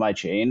top of my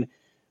chain,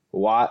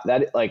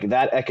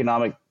 that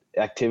economic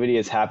activity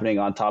is happening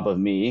on top of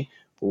me.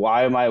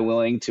 Why am I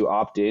willing to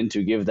opt in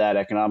to give that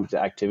economic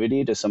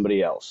activity to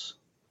somebody else?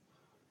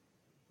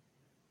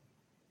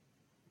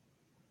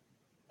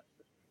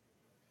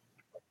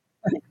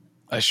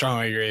 I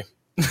strongly agree.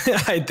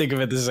 I think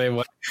of it the same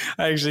way.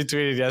 I actually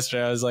tweeted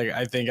yesterday. I was like,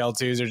 I think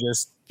L2s are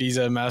just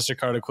Visa and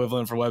MasterCard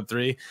equivalent for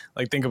Web3.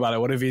 Like, think about it.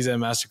 What do Visa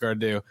and MasterCard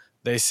do?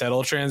 They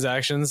settle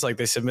transactions, like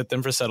they submit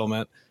them for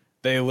settlement.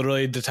 They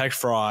literally detect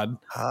fraud.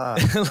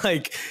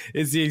 Like,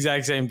 it's the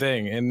exact same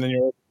thing. And then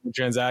you're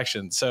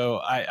transaction. So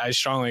I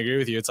strongly agree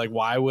with you. It's like,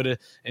 why would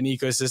an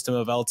ecosystem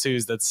of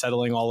L2s that's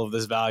settling all of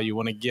this value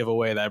want to give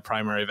away that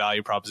primary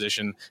value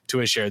proposition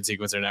to a shared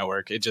sequencer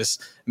network? It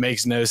just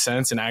makes no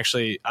sense. And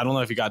actually, I don't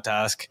know if you got to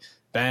ask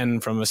Ben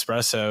from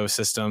Espresso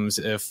Systems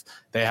if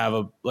they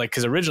have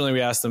because originally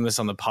we asked them this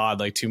on the pod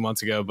like 2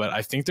 months ago, but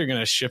I think they're going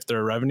to shift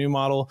their revenue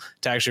model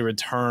to actually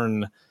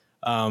return,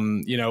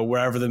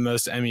 wherever the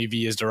most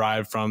MEV is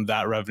derived from,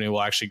 that revenue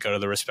will actually go to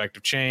the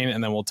respective chain,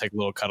 and then we'll take a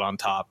little cut on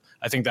top.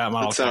 I think that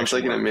model sounds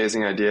like an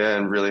amazing idea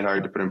and really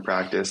hard to put in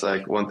practice.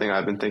 Like one thing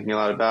I've been thinking a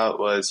lot about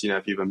was,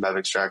 if you have a MEV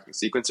extracting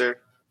sequencer,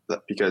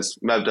 because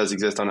MEV does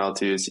exist on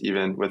L2s,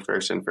 even with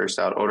first in, first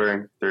out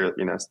ordering through,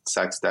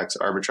 SEX, DEX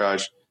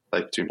arbitrage,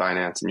 like between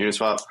Binance and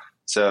Uniswap.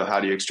 So how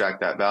do you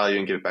extract that value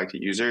and give it back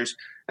to users?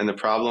 And the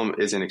problem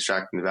isn't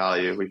extracting the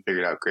value. We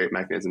figured out great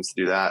mechanisms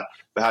to do that.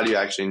 But how do you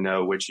actually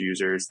know which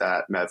users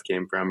that MEV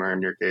came from? Or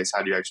in your case,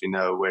 how do you actually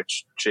know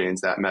which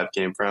chains that MEV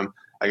came from?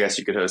 I guess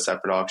you could host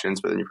separate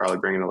auctions, but then you probably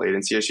bring in a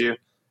latency issue.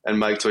 And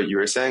Mike, to what you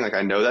were saying,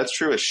 I know that's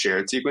true with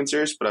shared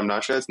sequencers, but I'm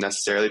not sure it's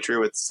necessarily true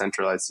with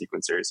centralized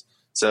sequencers.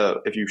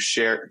 So if you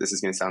share, this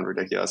is going to sound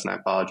ridiculous and I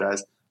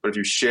apologize, but if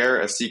you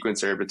share a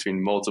sequencer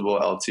between multiple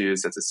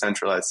L2s, that's a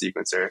centralized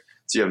sequencer.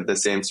 So you have the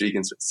same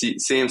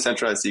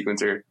centralized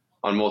sequencer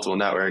on multiple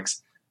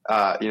networks.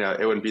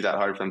 It wouldn't be that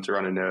hard for them to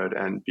run a node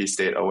and be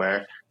state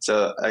aware.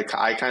 So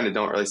I kind of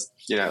don't really,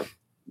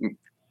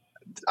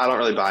 I don't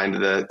really buy into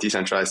the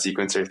decentralized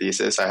sequencer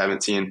thesis. I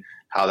haven't seen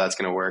how that's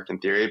going to work in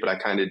theory, but I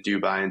kind of do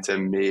buy into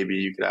maybe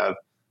you could have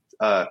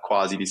a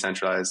quasi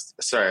decentralized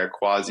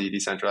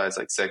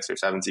like 6 or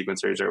 7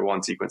 sequencers or one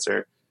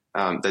sequencer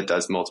that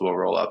does multiple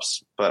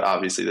rollups. But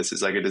obviously this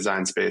is like a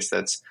design space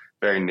that's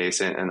very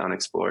nascent and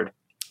unexplored.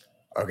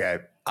 Okay.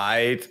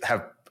 I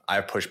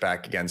have pushed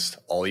back against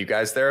all you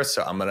guys there.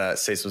 So I'm going to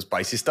say some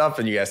spicy stuff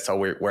and you guys tell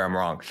where I'm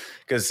wrong.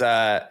 Because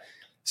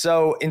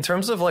so in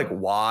terms of like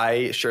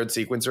why shared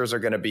sequencers are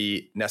going to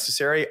be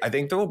necessary, I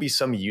think there will be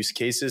some use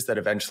cases that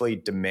eventually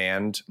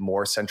demand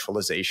more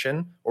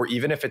centralization, or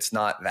even if it's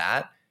not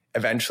that,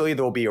 eventually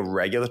there will be a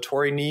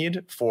regulatory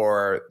need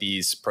for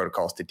these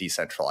protocols to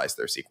decentralize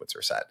their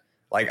sequencer set.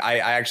 Like I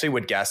actually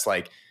would guess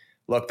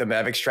look, the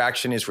MEV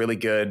extraction is really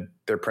good.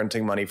 They're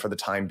printing money for the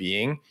time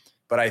being.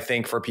 But I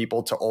think for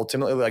people to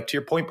ultimately, like to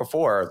your point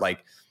before,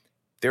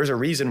 there's a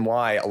reason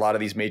why a lot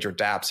of these major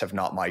dApps have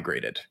not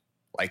migrated.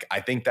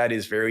 I think that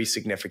is very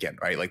significant,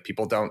 right?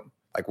 People don't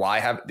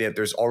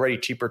there's already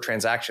cheaper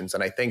transactions.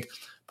 And I think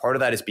part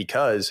of that is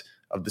because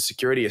of the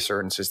security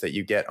assurances that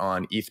you get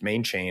on ETH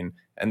main chain,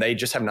 and they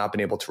just have not been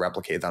able to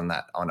replicate on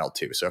that on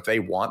L2. So if they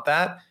want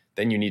that,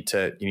 then you need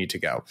to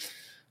go.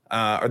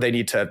 Or they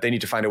need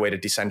to find a way to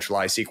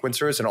decentralize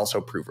sequencers and also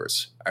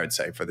provers, I would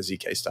say, for the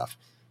ZK stuff.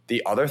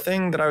 The other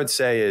thing that I would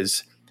say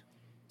is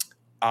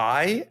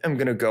I am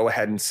going to go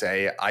ahead and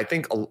say I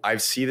think I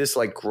see this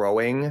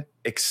growing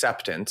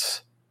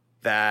acceptance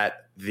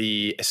that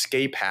the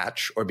escape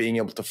hatch, or being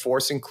able to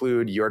force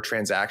include your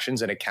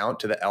transactions and account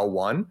to the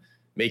L1,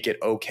 make it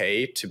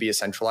okay to be a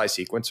centralized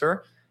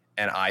sequencer.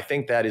 And I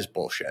think that is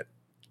bullshit.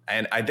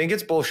 And I think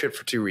it's bullshit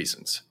for 2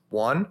 reasons.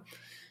 One,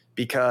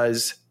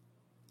 because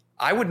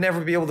I would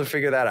never be able to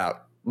figure that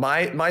out.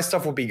 My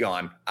stuff will be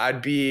gone.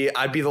 I'd be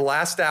the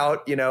last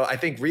out. I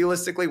think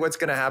realistically what's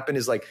going to happen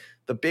is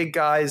the big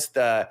guys,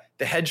 the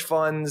hedge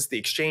funds, the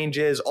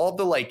exchanges, all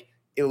the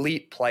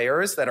elite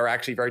players that are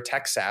actually very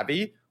tech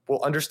savvy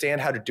will understand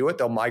how to do it.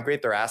 They'll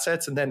migrate their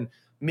assets. And then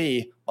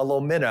me, a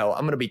little minnow,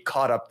 I'm going to be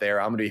caught up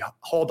there. I'm going to be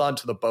hold on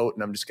to the boat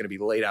and I'm just going to be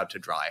laid out to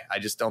dry. I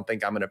just don't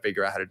think I'm going to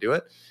figure out how to do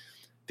it.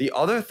 The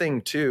other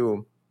thing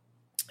too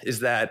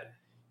is that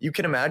you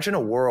can imagine a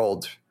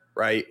world,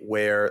 right,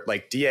 where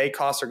DA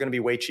costs are going to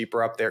be way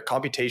cheaper up there.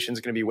 Computation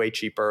is going to be way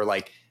cheaper.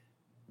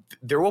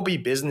 There will be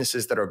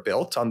businesses that are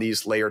built on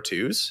these layer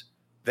 2s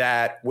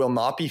that will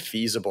not be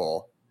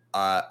feasible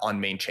on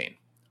main chain,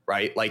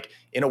 right?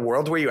 In a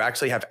world where you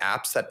actually have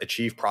apps that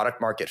achieve product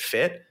market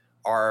fit,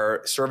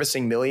 are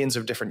servicing millions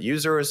of different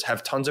users,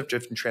 have tons of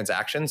different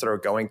transactions that are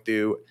going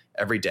through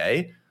every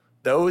day,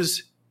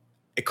 those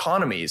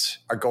economies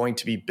are going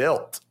to be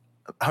built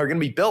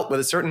with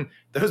a certain,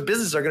 those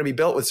businesses are going to be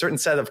built with a certain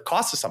set of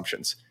cost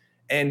assumptions.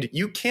 And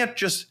you can't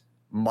just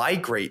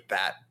migrate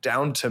that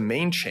down to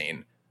main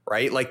chain,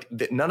 right?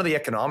 None of the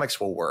economics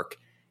will work.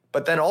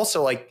 But then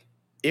also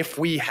if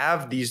we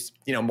have these,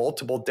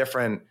 multiple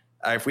different,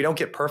 if we don't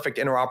get perfect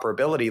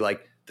interoperability,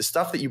 the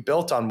stuff that you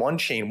built on one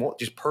chain won't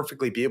just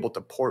perfectly be able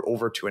to port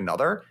over to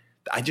another.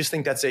 I just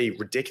think that's a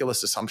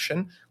ridiculous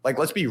assumption.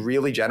 Let's be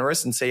really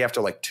generous and say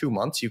after 2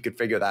 months, you could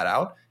figure that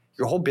out.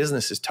 Your whole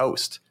business is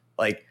toast.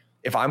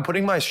 If I'm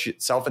putting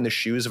myself in the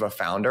shoes of a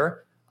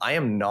founder, I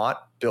am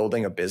not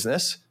building a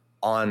business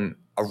on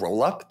a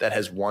rollup that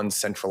has one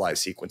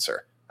centralized sequencer.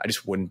 I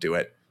just wouldn't do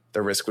it.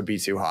 The risk would be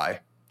too high.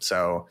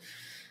 So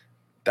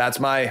that's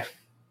my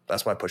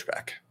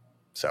pushback.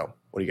 So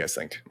what do you guys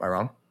think? Am I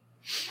wrong?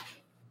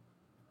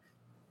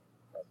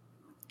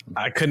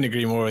 I couldn't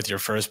agree more with your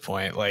first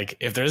point.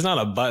 If there's not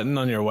a button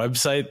on your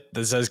website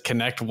that says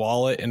connect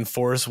wallet and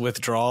force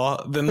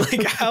withdraw, then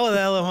how the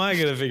hell am I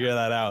going to figure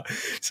that out?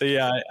 So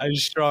yeah, I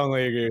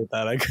strongly agree with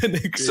that. I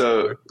couldn't agree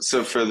more.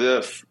 So for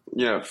the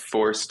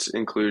forced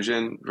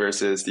inclusion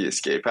versus the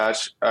escape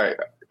hatch, all right,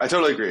 I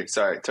totally agree.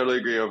 Totally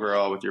agree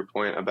overall with your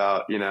point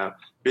about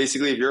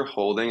basically if you're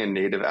holding a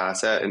native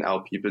asset, an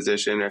LP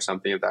position or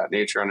something of that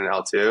nature on an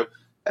L2,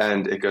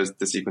 and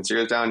the sequencer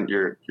goes down,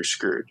 you're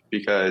screwed,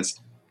 because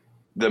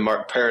the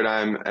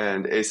Paradigm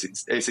and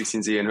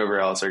A16Z and whoever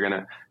else are going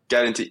to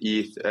get into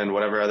ETH and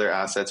whatever other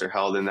assets are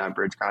held in that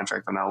bridge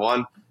contract on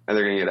L1, and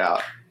they're going to get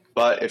out.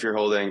 But if you're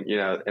holding,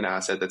 an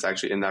asset that's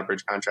actually in that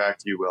bridge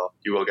contract, you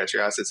will get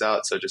your assets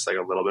out. So just like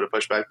a little bit of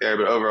pushback there.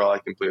 But overall, I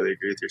completely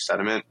agree with your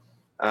sentiment.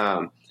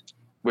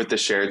 With the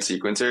shared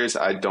sequencers,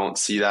 I don't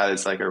see that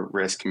as like a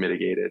risk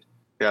mitigated.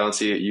 I don't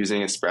see it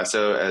using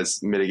Espresso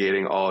as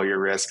mitigating all your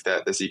risk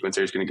that the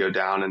sequencer is going to go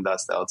down and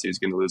thus the L2 is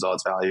going to lose all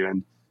its value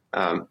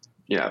and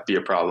be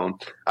a problem.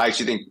 I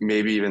actually think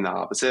maybe even the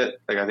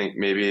opposite. Like I think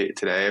maybe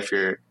today, if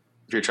you're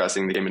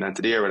trusting the Damon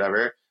entity or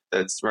whatever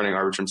that's running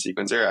Arbitrum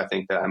sequencer, I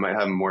think that I might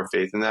have more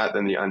faith in that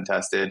than the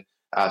untested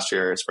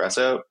Astria or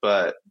Espresso.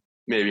 But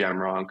maybe I'm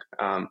wrong.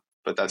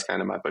 But that's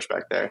kind of my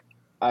pushback there.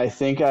 I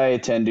think I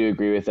tend to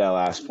agree with that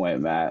last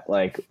point, Matt.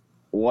 Like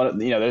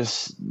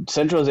there's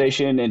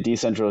centralization and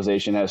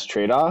decentralization has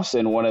trade-offs,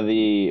 and one of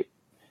the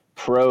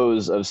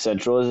pros of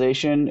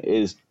centralization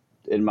is,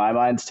 in my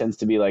mind, tends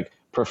to be like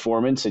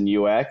performance and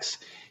UX.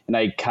 And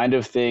I kind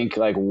of think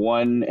like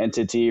one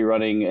entity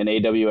running an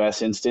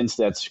AWS instance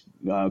that's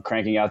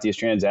cranking out these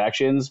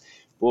transactions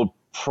will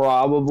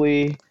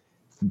probably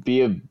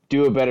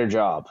do a better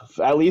job,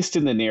 at least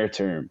in the near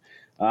term.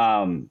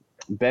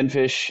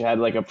 Benfish had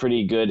like a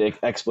pretty good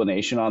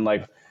explanation on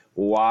like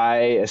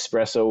why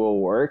Espresso will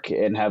work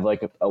and have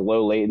like a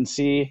low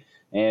latency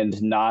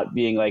and not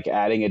being like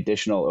adding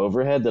additional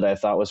overhead that I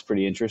thought was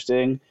pretty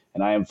interesting.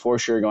 And I am for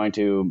sure going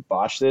to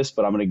botch this,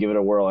 but I'm going to give it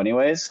a whirl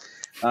anyways.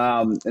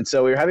 And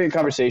so we were having a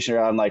conversation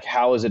around like,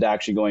 how is it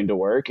actually going to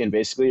work? And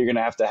basically you're going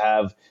to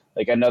have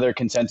like another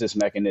consensus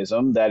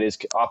mechanism that is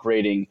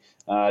operating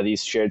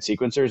these shared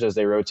sequencers as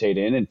they rotate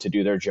in and to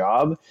do their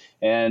job.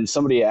 And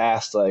somebody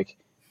asked like,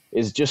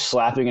 is just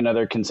slapping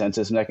another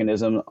consensus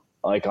mechanism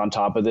like on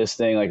top of this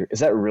thing, like, is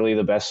that really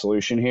the best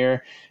solution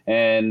here?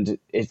 And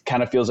it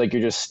kind of feels like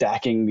you're just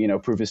stacking,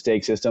 proof of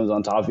stake systems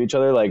on top of each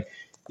other. Like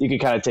you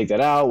could kind of take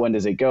that out. When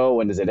does it go?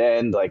 When does it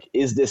end? Like,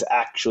 is this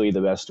actually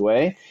the best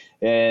way?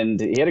 And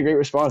he had a great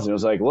response. And it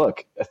was like,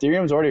 look,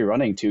 Ethereum's already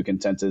running two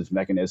consensus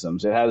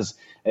mechanisms. It has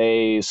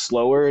a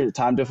slower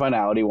time to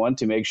finality one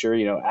to make sure,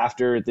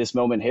 after this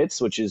moment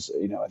hits, which is,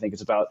 I think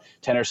it's about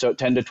 10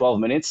 to 12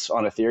 minutes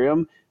on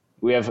Ethereum,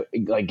 we have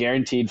like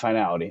guaranteed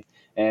finality.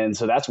 And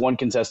so that's one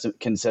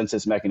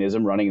consensus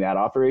mechanism running that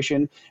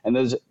operation. And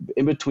there's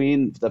in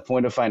between the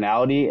point of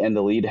finality and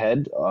the lead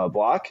head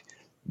block,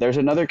 there's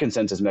another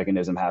consensus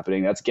mechanism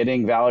happening that's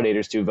getting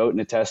validators to vote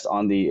and attest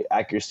on the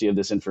accuracy of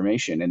this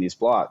information in these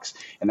blocks.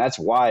 And that's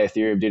why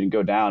Ethereum didn't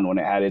go down when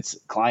it had its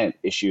client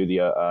issue.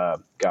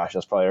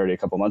 That's probably already a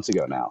couple months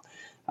ago now.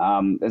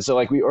 And so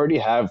like we already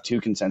have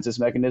two consensus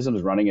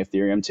mechanisms running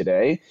Ethereum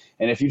today.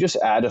 And if you just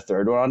add a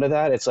third one onto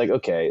that, it's like,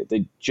 okay,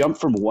 the jump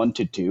from 1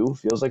 to 2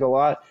 feels like a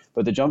lot,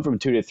 but the jump from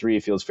 2 to 3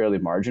 feels fairly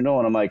marginal.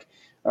 And I'm like,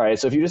 all right,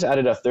 so if you just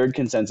added a third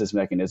consensus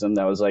mechanism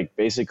that was like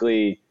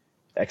basically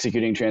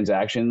executing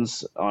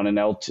transactions on the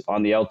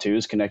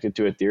L2s connected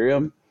to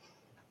Ethereum,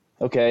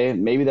 okay,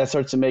 maybe that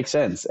starts to make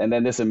sense. And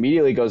then this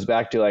immediately goes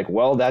back to like,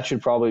 well, that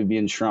should probably be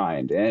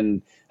enshrined.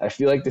 And I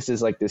feel like this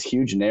is like this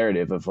huge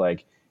narrative of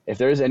like, if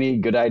there's any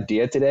good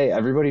idea today,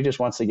 everybody just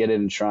wants to get it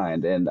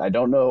enshrined. And I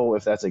don't know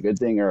if that's a good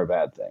thing or a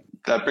bad thing.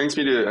 That brings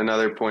me to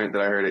another point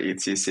that I heard at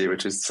EthCC,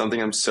 which is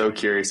something I'm so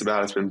curious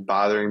about. It's been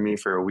bothering me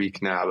for a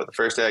week now. But the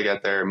first day I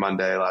got there,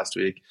 Monday last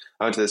week,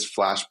 I went to this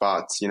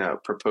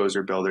Flashbots,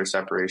 proposer builder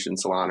separation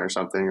salon or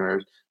something,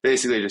 where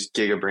basically just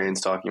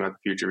gigabrains talking about the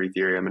future of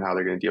Ethereum and how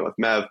they're going to deal with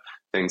MEV,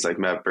 things like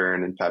MEV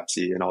burn and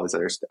Pepsi and all these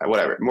other stuff,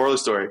 whatever. Moral of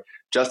the story,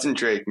 Justin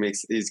Drake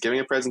he's giving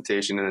a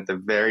presentation, and at the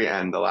very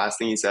end, the last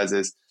thing he says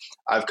is,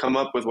 I've come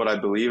up with what I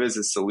believe is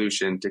a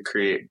solution to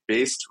create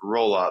based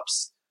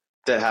rollups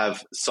that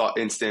have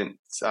instant,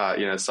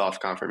 soft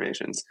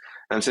confirmations.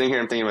 And I'm sitting here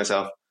and thinking to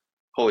myself,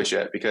 holy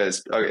shit,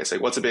 because, okay, so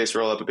what's a base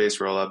rollup? A base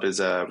rollup is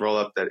a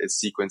rollup that is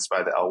sequenced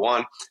by the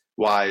L1.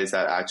 Why is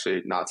that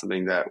actually not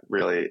something that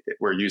really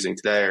we're using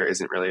today, or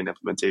isn't really an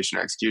implementation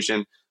or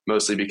execution?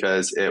 Mostly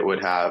because it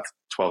would have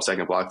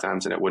 12-second block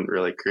times, and it wouldn't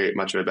really create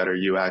much of a better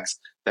UX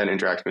than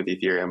interacting with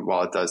Ethereum,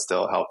 while it does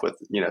still help with,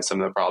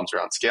 some of the problems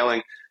around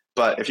scaling.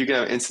 But if you can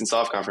have instant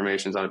soft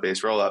confirmations on a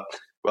base rollup,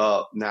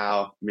 well,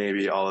 now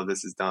maybe all of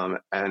this is dumb.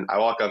 And I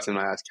walk up to him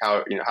and I ask,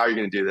 how are you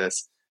going to do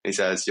this? And he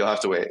says, you'll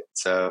have to wait.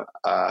 So,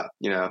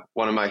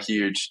 one of my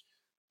huge,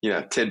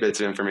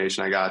 tidbits of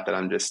information I got that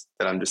I'm just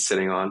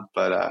sitting on.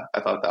 But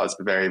I thought that was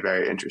very,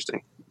 very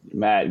interesting.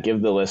 Matt,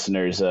 give the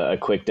listeners a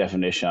quick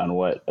definition on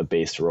what a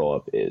base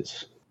rollup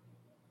is.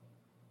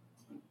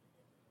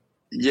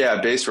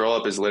 Yeah, base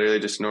rollup is literally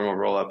just a normal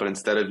rollup, but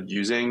instead of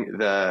using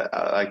the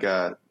like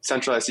a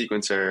centralized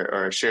sequencer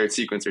or a shared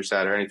sequencer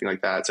set or anything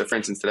like that. So for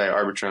instance, today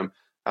Arbitrum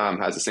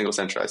has a single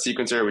centralized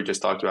sequencer. We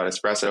just talked about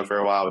Espresso for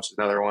a while, which is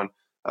another one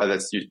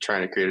that's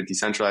trying to create a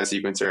decentralized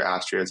sequencer.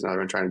 Astria is another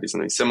one trying to do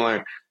something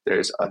similar.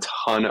 There's a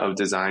ton of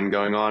design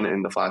going on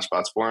in the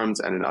Flashbots forums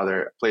and in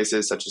other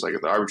places, such as like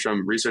the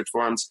Arbitrum research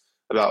forums,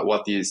 about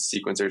what these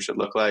sequencers should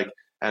look like.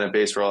 And a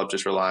base rollup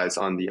just relies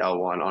on the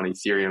L1 on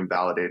Ethereum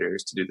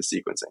validators to do the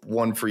sequencing.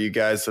 One for you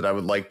guys that I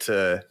would like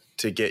to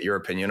get your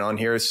opinion on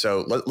here.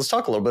 So let's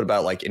talk a little bit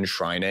about like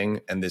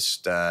enshrining and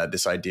this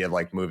idea of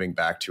like moving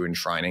back to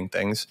enshrining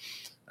things.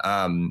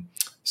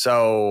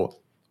 So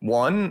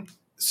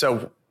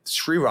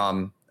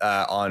Sriram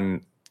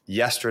on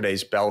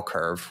yesterday's bell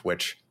curve,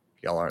 which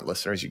if y'all aren't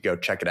listeners, you go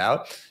check it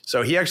out.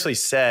 So he actually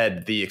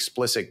said the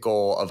explicit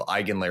goal of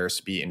eigenlayers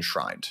to be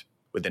enshrined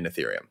within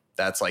Ethereum.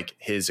 That's like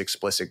his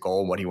explicit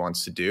goal, what he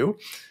wants to do.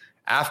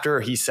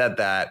 After he said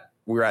that,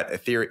 we were at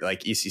Ethereum,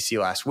 like EthCC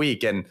last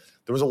week, and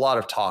there was a lot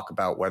of talk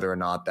about whether or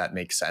not that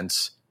makes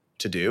sense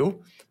to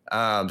do.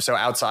 So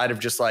outside of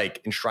just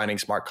like enshrining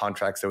smart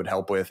contracts that would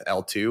help with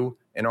L2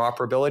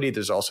 interoperability,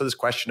 there's also this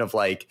question of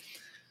like,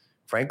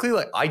 frankly,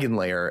 like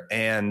eigenlayer.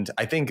 And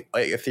I think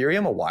like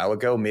Ethereum a while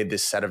ago made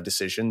this set of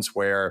decisions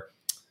where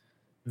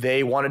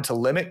they wanted to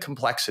limit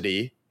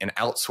complexity and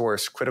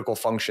outsource critical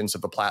functions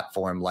of the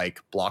platform, like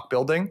block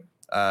building,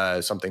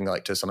 something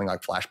like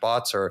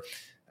Flashbots,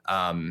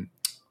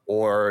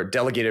 or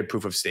delegated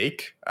proof of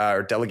stake,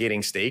 or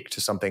delegating stake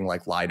to something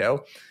like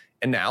Lido.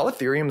 And now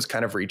Ethereum's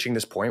kind of reaching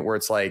this point where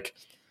it's like,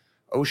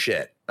 oh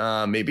shit,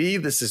 maybe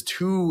this is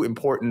too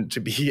important to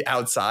be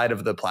outside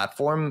of the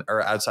platform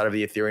or outside of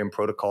the Ethereum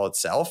protocol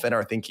itself, and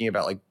are thinking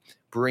about like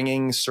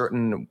bringing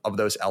certain of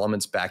those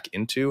elements back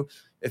into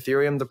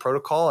Ethereum, the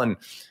protocol. And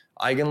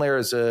eigenlayer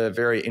is a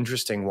very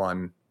interesting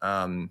one,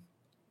 from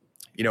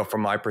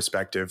my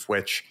perspective,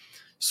 which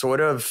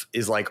sort of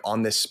is like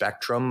on this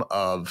spectrum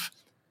of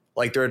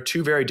like, there are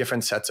two very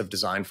different sets of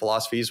design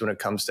philosophies when it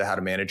comes to how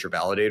to manage your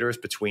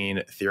validators between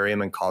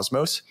Ethereum and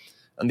Cosmos.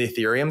 On the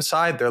Ethereum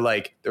side, they're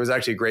like, there was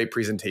actually a great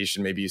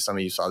presentation. Maybe some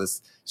of you saw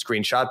this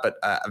screenshot, but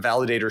a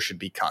validator should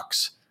be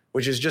cucks,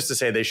 which is just to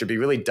say they should be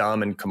really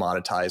dumb and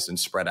commoditized and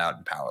spread out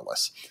and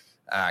powerless,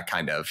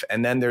 kind of.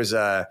 And then there's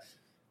the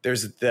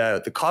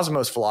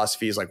Cosmos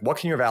philosophy is like, what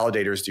can your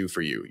validators do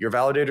for you? Your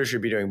validators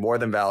should be doing more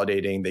than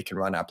validating. They can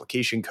run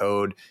application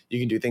code. You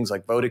can do things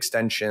like vote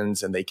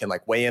extensions, and they can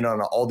like weigh in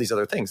on all these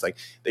other things. Like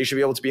they should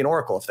be able to be an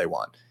oracle if they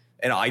want.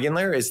 And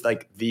eigenlayer is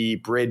like the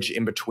bridge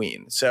in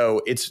between.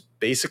 So it's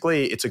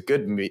a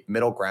good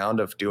middle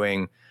ground of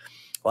doing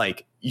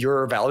like,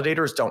 your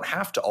validators don't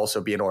have to also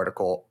be an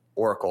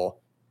oracle,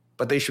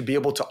 but they should be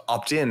able to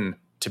opt in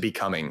to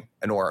becoming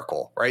an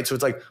oracle, right? So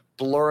it's like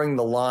blurring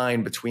the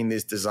line between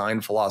these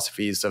design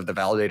philosophies of the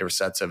validator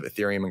sets of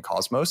Ethereum and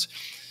Cosmos.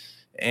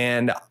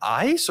 And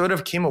I sort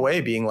of came away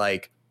being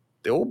like,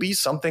 there will be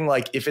something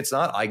like, if it's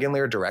not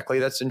eigenlayer directly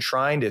that's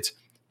enshrined, it's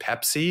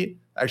PEPC,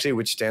 actually,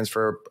 which stands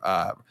for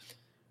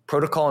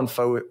Protocol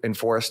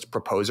Enforced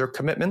Proposer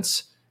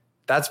Commitments.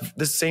 That's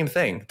the same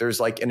thing. There's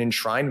like an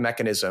enshrined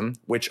mechanism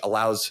which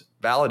allows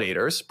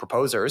validators,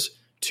 proposers,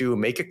 to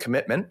make a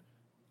commitment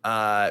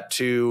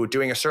to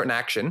doing a certain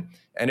action.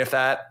 And if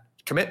that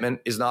commitment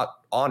is not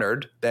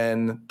honored,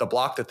 then the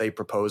block that they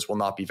propose will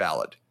not be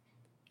valid.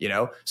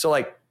 So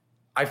like,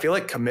 I feel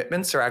like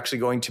commitments are actually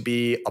going to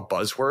be a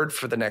buzzword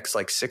for the next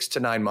like 6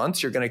 to 9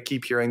 months. You're going to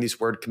keep hearing these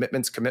word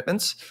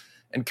commitments.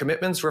 And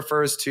commitments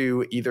refers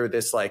to either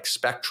this like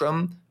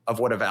spectrum of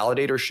what a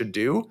validator should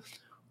do,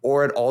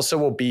 or it also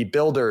will be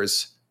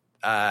builders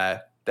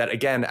that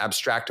again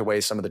abstract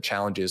away some of the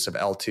challenges of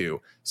L2.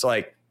 So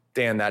like,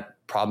 Dan, that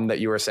problem that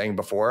you were saying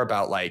before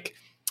about like,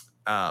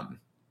 like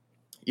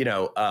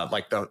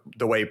the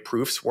way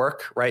proofs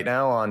work right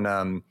now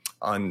on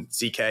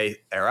zk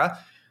era,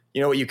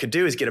 what you could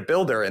do is get a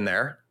builder in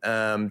there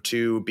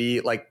to be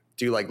like,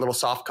 do like little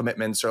soft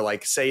commitments, or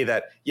like say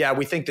that, yeah,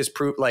 we think this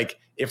proof, like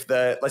if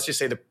let's just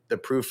say the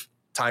proof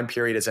time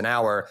period is an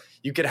hour,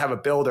 you could have a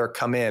builder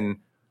come in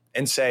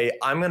and say,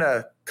 I'm going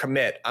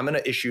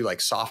to issue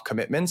like soft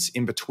commitments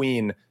in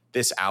between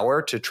this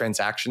hour to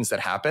transactions that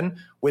happen,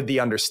 with the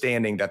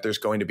understanding that there's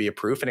going to be a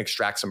proof, and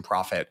extract some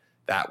profit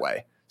that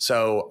way.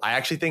 So I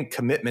actually think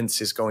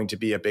commitments is going to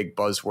be a big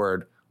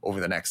buzzword over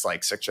the next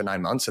like 6 or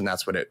 9 months. And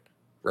that's what it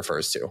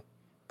refers to.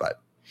 But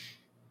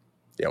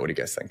yeah, what do you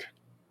guys think?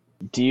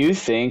 Do you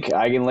think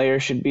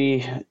eigenlayer should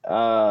be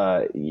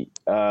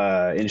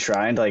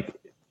enshrined? Like,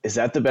 is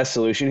that the best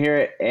solution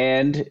here?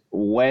 And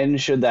when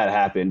should that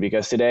happen?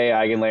 Because today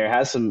eigenlayer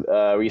has some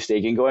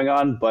restaking going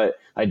on, but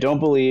I don't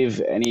believe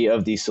any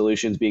of these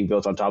solutions being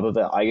built on top of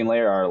the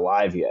eigenlayer are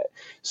live yet.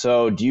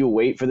 So do you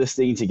wait for this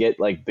thing to get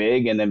like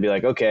big and then be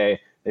like, okay,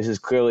 this is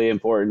clearly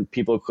important,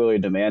 people clearly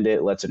demand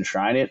it, let's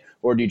enshrine it?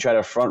 Or do you try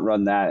to front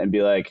run that and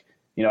be like,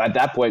 at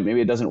that point,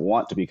 maybe it doesn't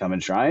want to become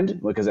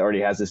enshrined because it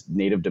already has this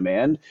native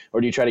demand?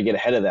 Or do you try to get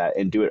ahead of that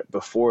and do it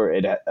before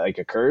it like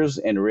occurs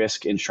and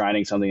risk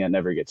enshrining something that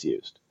never gets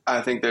used? I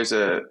think there's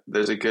an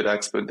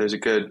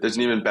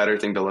even better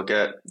thing to look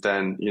at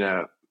than,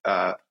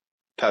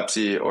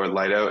 Pepsi or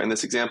Lido in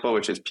this example,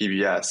 which is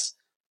PBS,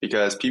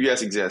 because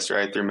PBS exists,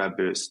 right, through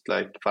MebBoost.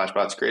 Like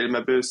Flashbots created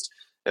MebBoost.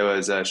 It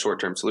was a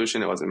short-term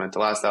solution. It wasn't meant to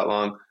last that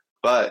long.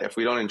 But if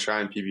we don't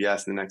enshrine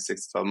PBS in the next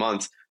 6 to 12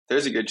 months,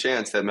 there's a good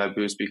chance that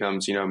MebBoost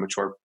becomes, a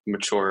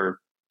mature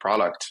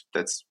product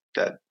and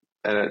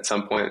at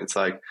some point it's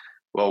like,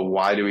 well,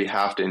 why do we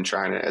have to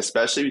enshrine it?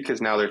 Especially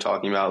because now they're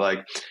talking about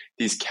like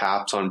these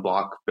caps on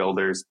block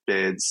builders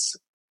bids.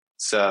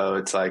 So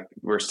it's like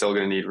we're still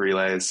going to need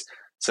relays.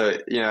 So,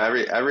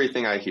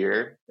 everything I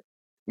hear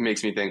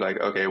makes me think like,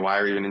 okay, why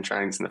are we even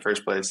enshrining this in the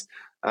first place?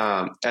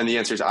 And the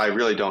answer is I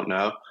really don't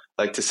know.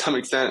 Like to some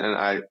extent,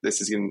 and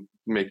this is going to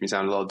make me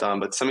sound a little dumb,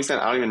 but to some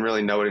extent, I don't even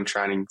really know what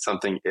enshrining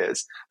something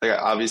is. Like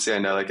obviously, I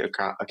know like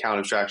account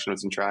abstraction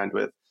was enshrined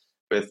with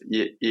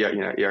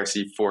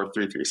ERC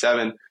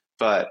 4337,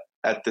 but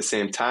at the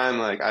same time,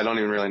 like I don't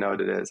even really know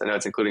what it is. I know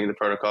it's including in the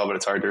protocol, but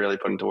it's hard to really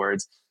put into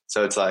words.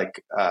 So it's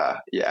like,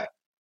 yeah,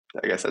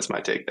 I guess that's my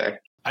take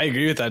there. I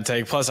agree with that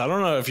take. Plus, I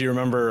don't know if you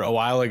remember a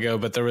while ago,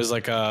 but there was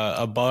like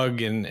a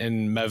bug in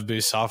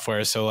MevBoost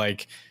software. So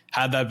like,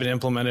 had that been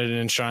implemented and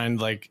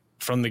enshrined like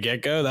from the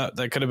get-go,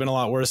 that could have been a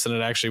lot worse than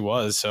it actually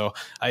was. So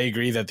I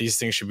agree that these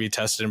things should be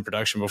tested in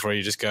production before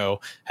you just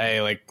go, hey,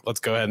 like, let's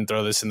go ahead and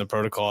throw this in the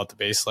protocol at the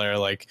base layer,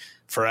 like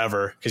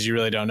forever, because you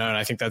really don't know. And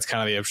I think that's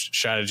kind of the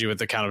strategy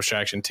with account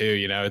abstraction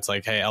too. It's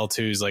like, hey,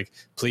 L2 is like,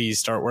 please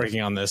start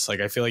working on this. Like,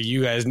 I feel like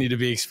you guys need to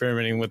be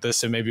experimenting with this.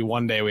 So maybe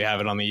one day we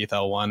have it on the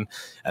ETH-L1.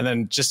 And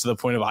then just to the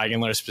point of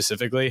eigenlayer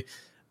specifically,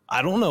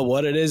 I don't know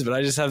what it is, but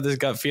I just have this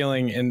gut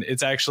feeling. And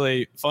it's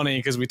actually funny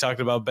because we talked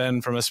about Ben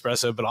from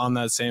Espresso, but on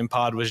that same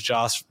pod was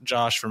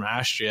Josh from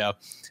Astria.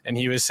 And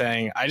he was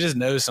saying, I just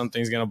know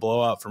something's going to blow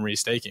up from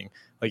restaking.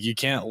 Like you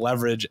can't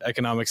leverage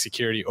economic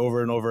security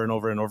over and over and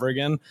over and over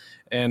again.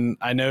 And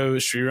I know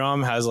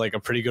Sriram has like a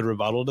pretty good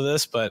rebuttal to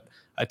this, but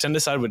I tend to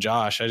side with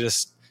Josh. I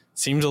just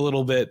seems a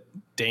little bit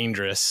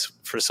dangerous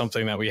for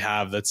something that we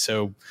have that's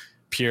so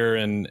pure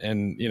and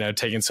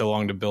taking so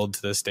long to build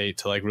to this date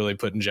to like really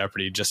put in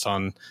jeopardy just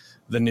on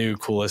the new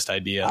coolest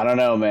idea. I don't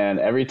know, man.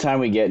 Every time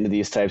we get into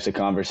these types of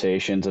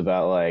conversations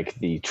about like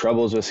the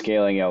troubles with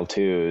scaling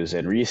L2s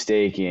and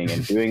restaking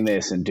and doing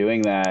this and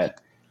doing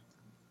that,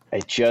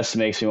 it just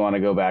makes me want to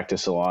go back to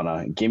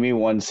Solana. Give me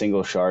one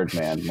single shard,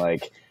 man.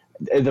 Like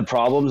the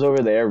problems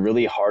over there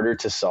really harder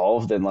to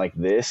solve than like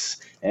this.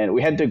 And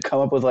we had to come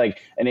up with like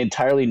an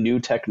entirely new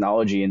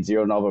technology and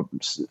zero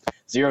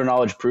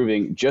knowledge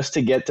proving just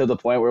to get to the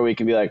point where we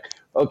can be like,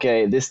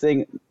 okay, this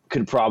thing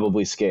could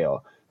probably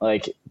scale.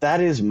 Like that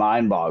is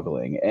mind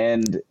boggling.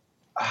 And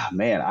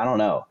man, I don't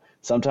know.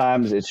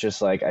 Sometimes it's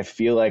just like, I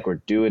feel like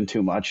we're doing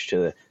too much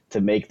to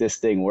make this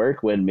thing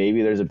work when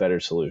maybe there's a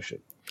better solution.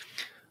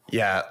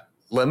 Yeah.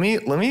 Let me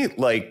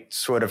like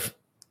sort of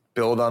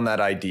build on that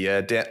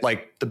idea.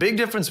 Like the big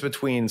difference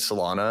between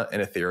Solana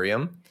and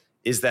Ethereum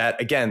is that,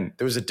 again,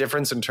 there was a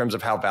difference in terms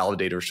of how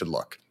validators should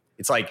look.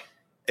 It's like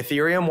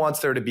Ethereum wants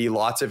there to be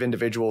lots of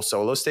individual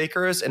solo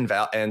stakers, and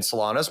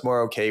Solana's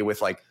more okay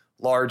with like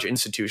large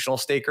institutional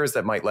stakers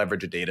that might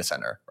leverage a data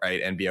center,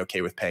 right? And be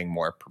okay with paying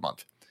more per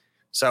month.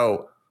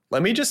 So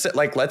let me just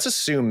like, let's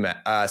assume,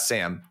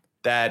 Sam,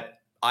 that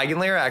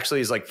eigenlayer actually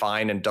is like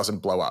fine and doesn't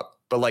blow up.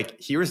 But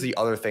like, here's the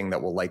other thing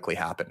that will likely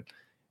happen.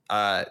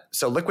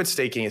 So liquid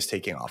staking is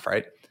taking off,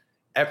 right?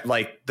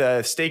 Like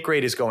the stake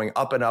rate is going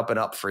up and up and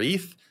up for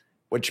ETH,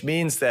 which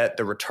means that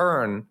the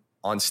return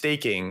on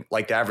staking,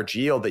 like the average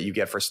yield that you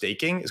get for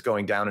staking, is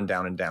going down and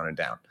down and down and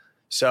down.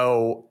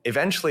 So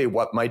eventually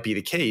what might be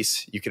the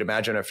case, you could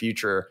imagine a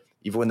future,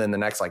 even within the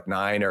next like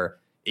 9 or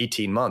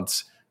 18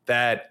 months,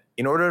 that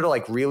in order to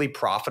like really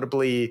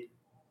profitably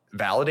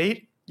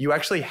validate, you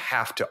actually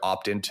have to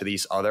opt into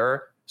these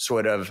other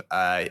sort of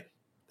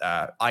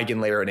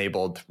eigenlayer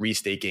enabled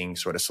restaking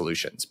sort of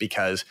solutions.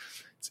 Because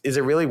is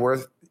it really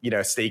worth,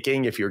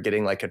 staking if you're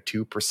getting like a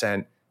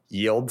 2%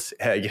 yield,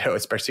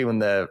 especially when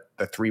the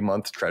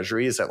 3-month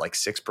treasury is at like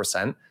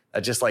 6%? That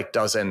just like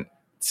doesn't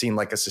seem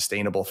like a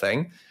sustainable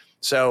thing.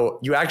 So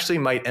you actually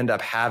might end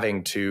up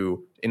having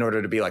to, in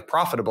order to be like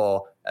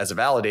profitable as a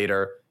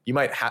validator, you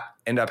might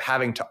end up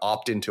having to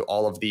opt into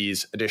all of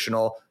these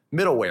additional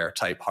middleware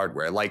type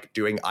hardware, like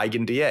doing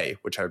EigenDA,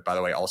 which I, by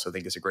the way, also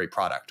think is a great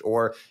product,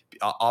 or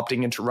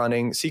opting into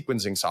running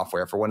sequencing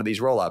software for one of these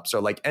rollups, or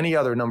like any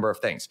other number of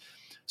things.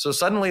 So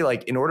suddenly,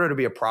 like in order to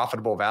be a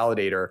profitable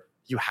validator,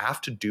 you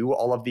have to do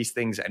all of these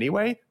things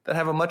anyway that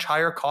have a much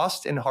higher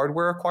cost and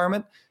hardware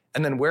requirement.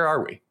 And then where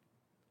are we?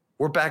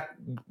 We're back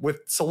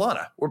with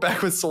Solana. We're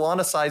back with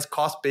Solana-sized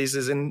cost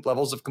bases and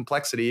levels of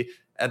complexity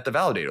at the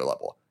validator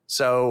level.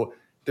 So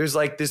there's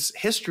like this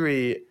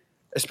history,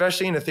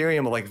 especially in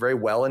Ethereum, of like very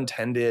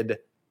well-intended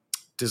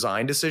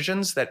design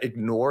decisions that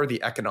ignore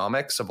the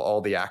economics of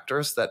all the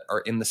actors that are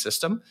in the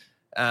system.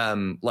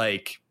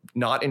 Like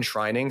not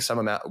enshrining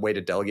some way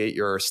to delegate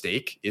your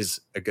stake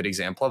is a good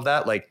example of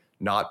that. Like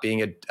not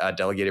being a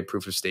delegated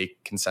proof of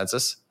stake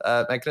consensus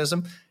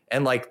mechanism.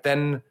 And like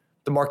then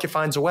the market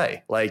finds a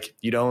way. Like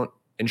you don't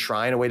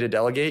enshrine a way to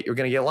delegate, you're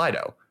going to get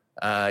Lido.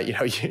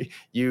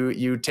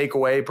 You take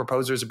away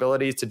proposers'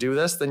 ability to do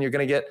this, then you're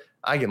going to get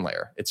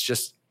eigenlayer. It's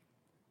just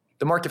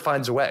the market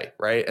finds a way,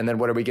 right? And then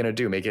what are we going to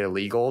do? Make it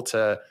illegal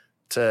for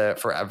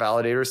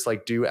validators to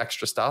like do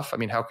extra stuff? I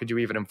mean, how could you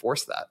even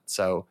enforce that?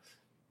 So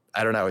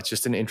I don't know. It's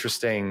just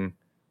interesting.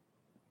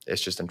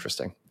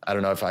 I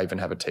don't know if I even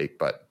have a take,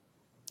 but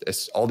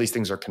all these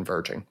things are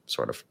converging,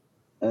 sort of.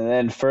 And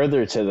then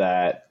further to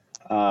that,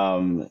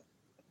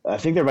 I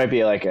think there might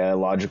be like a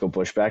logical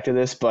pushback to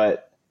this,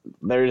 but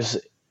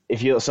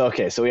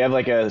so we have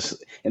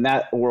in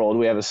that world,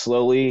 we have a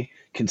slowly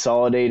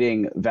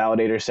consolidating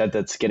validator set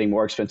that's getting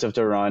more expensive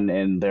to run,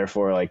 and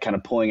therefore like kind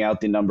of pulling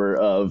out the number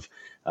of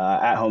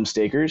at-home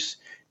stakers.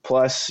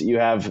 Plus you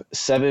have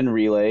 7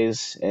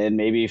 relays and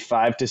maybe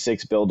 5 to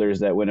 6 builders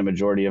that win a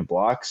majority of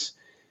blocks.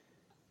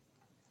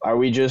 Are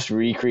we just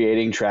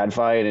recreating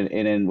TradFi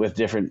and with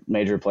different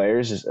major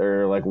players,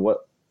 or like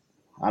what?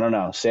 I don't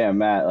know. Sam,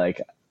 Matt,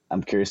 like,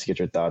 I'm curious to get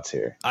your thoughts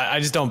here. I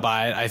just don't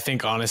buy it. I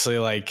think honestly,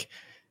 like,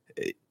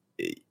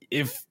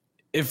 if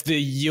the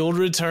yield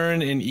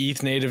return in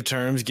ETH native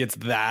terms gets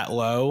that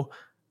low,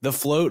 the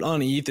float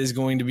on ETH is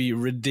going to be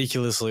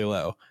ridiculously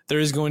low. There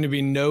is going to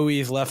be no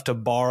ETH left to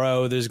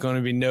borrow. There's going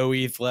to be no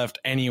ETH left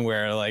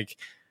anywhere. Like,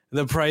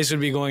 the price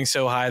would be going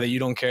so high that you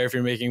don't care if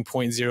you're making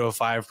 0.05%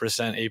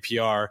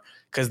 APR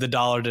because the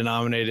dollar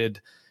denominated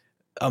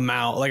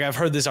amount. Like, I've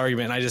heard this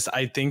argument, and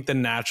I think the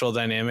natural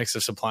dynamics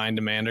of supply and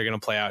demand are going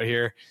to play out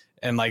here.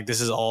 And like,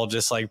 this is all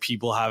just like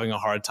people having a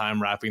hard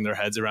time wrapping their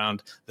heads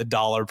around the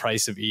dollar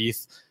price of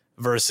ETH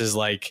versus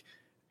like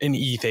an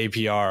ETH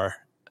APR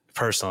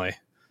personally.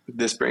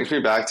 This brings me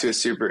back to a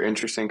super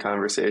interesting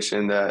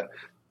conversation that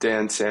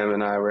Dan, Sam,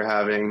 and I were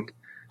having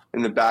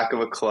in the back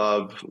of a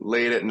club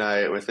late at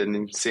night with an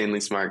insanely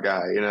smart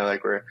guy. You know,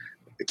 like, we're,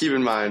 keep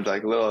in mind,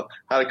 like,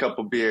 had a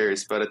couple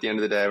beers, but at the end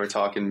of the day, we're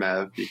talking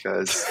MEV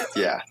because,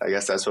 yeah, I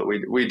guess that's what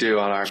we do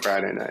on our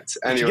Friday nights.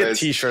 Anyways, you get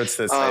t-shirts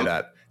that say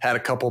that. Had a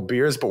couple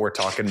beers, but we're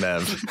talking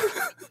MEV.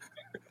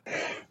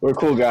 We're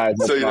cool guys.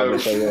 That's so, you know,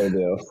 what they really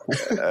do.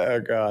 Oh,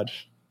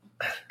 gosh.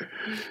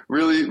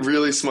 Really,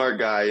 really smart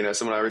guy, you know,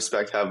 someone I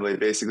respect heavily,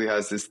 basically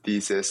has this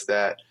thesis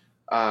that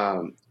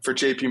for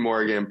JP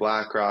Morgan,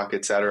 BlackRock,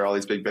 et cetera, all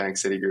these big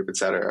banks, Citigroup, et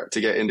cetera,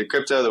 to get into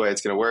crypto, the way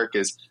it's going to work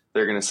is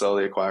they're going to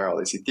slowly acquire all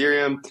this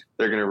Ethereum.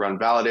 They're going to run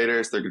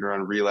validators, they're going to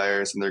run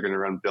relayers, and they're going to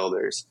run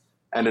builders.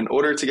 And in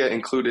order to get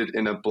included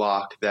in a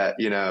block that,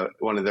 you know,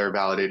 one of their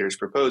validators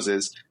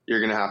proposes, you're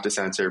going to have to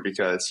censor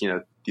because, you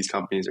know, these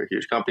companies are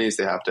huge companies.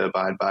 They have to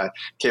abide by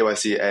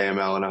KYC,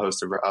 AML, and a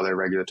host of other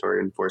regulatory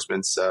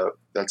enforcements. So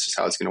that's just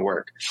how it's going to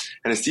work.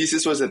 And his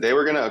thesis was that they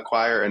were going to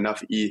acquire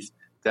enough ETH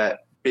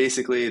that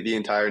basically the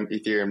entire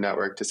Ethereum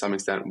network to some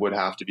extent would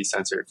have to be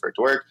censored for it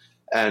to work.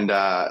 And,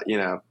 you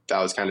know, that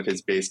was kind of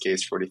his base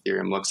case for what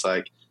Ethereum looks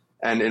like.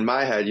 And in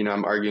my head, you know,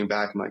 I'm arguing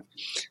back. I'm like,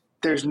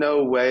 there's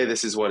no way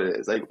this is what it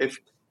is. Like,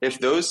 if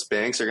those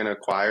banks are going to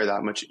acquire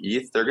that much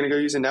ETH, they're going to go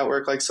use a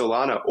network like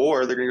Solana,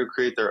 or they're going to go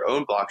create their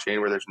own blockchain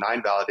where there's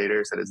 9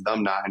 validators that is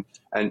them 9,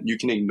 and you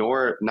can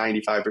ignore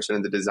 95%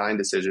 of the design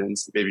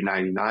decisions, maybe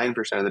 99%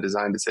 of the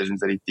design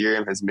decisions that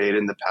Ethereum has made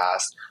in the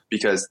past,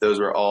 because those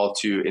were all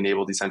to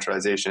enable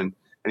decentralization.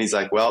 And he's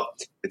like, well,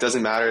 it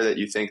doesn't matter that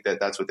you think that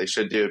that's what they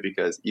should do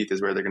because ETH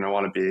is where they're going to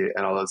want to be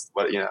and all those,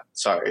 what, you know,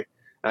 sorry.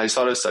 And I just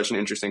thought it was such an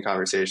interesting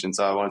conversation,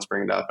 so I wanted to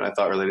bring it up, and I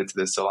thought related to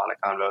this Solana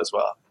convo as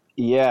well.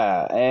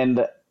 Yeah,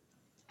 and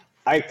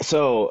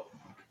the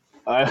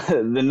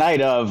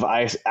night of,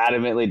 I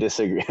adamantly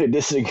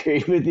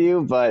disagreed with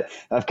you, but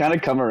I've kind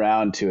of come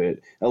around to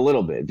it a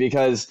little bit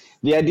because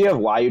the idea of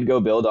why you'd go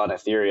build on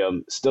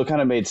Ethereum still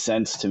kind of made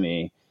sense to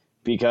me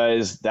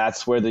because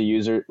that's where the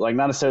user, like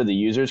not necessarily the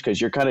users,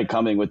 because you're kind of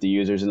coming with the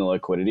users and the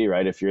liquidity,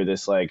 right? If you're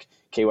this like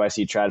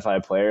KYC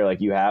TradFi player, like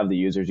you have the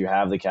users, you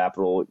have the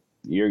capital,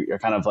 you're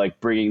kind of like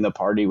bringing the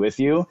party with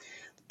you,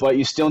 but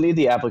you still need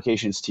the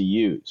applications to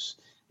use.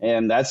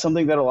 And that's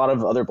something that a lot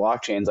of other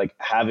blockchains like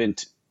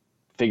haven't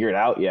figured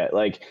out yet.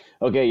 Like,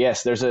 okay,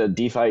 yes, there's a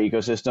DeFi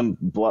ecosystem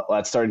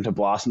that's starting to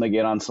blossom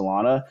again on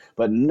Solana,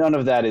 but none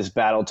of that is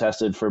battle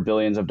tested for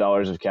billions of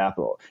dollars of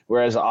capital.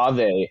 Whereas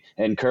Aave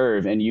and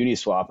Curve and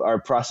Uniswap are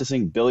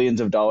processing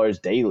billions of dollars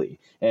daily.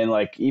 And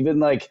like, even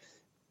like,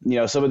 you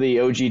know, some of the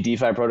OG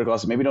DeFi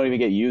protocols that maybe don't even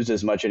get used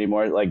as much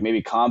anymore, like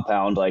maybe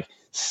Compound, like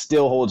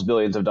still holds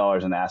billions of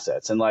dollars in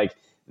assets. And like,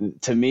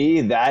 to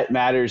me, that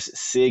matters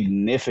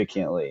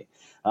significantly.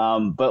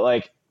 But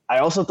like, I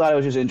also thought it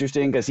was just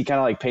interesting because he kind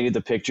of like painted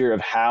the picture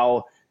of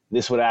how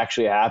this would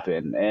actually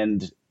happen.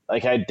 And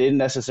like, I didn't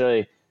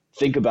necessarily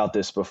think about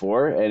this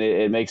before, and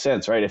it makes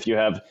sense, right? If you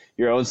have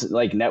your own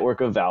like network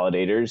of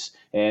validators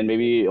and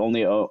maybe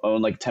only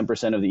own like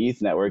 10% of the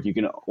ETH network, you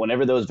can,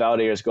 whenever those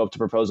validators go up to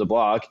propose a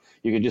block,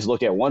 you can just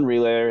look at one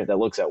relayer that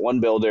looks at one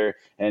builder,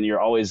 and you're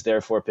always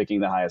therefore picking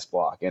the highest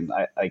block. And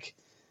I like,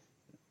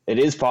 it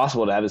is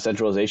possible to have a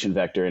centralization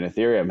vector in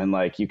Ethereum, and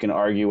like you can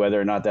argue whether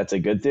or not that's a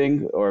good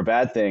thing or a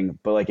bad thing,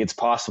 but like it's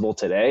possible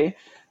today.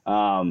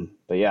 But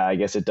yeah, I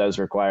guess it does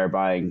require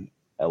buying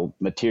a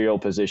material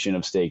position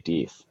of staked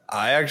ETH.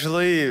 I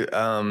actually,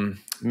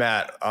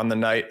 Matt, on the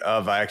night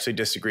of, I actually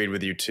disagreed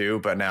with you too,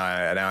 but now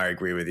I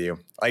agree with you.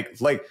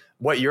 Like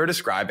what you're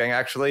describing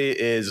actually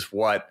is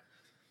what,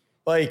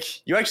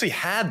 like, you actually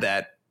had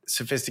that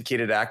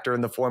sophisticated actor in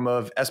the form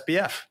of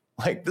SBF.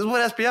 Like, this is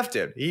what SBF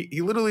did.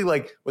 He literally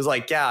like was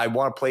like, yeah, I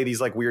want to play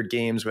these like weird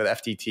games with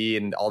FTT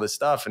and all this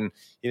stuff, and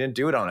he didn't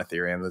do it on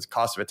Ethereum. The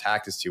cost of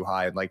attack is too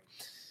high. And like,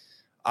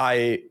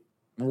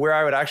 where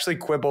I would actually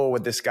quibble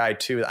with this guy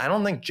too, I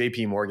don't think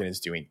JP Morgan is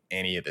doing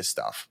any of this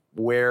stuff.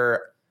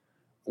 Where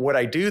what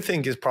I do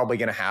think is probably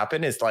going to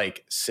happen is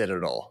like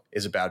Citadel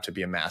is about to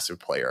be a massive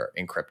player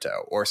in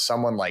crypto, or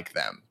someone like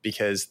them,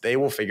 because they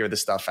will figure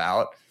this stuff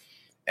out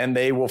and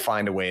they will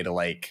find a way to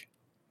like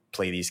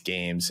play these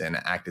games and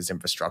act as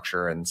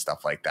infrastructure and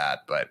stuff like that.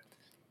 But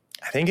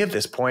I think at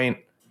this point,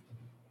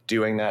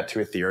 doing that to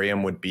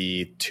Ethereum would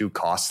be too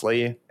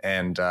costly.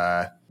 And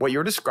what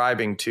you're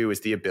describing too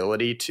is the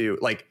ability to,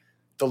 like,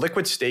 the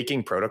liquid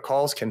staking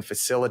protocols can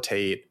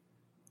facilitate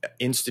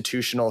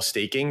institutional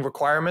staking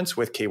requirements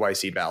with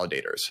KYC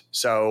validators.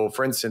 So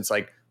for instance,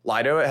 like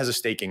Lido has a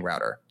staking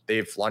router.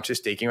 They've launched a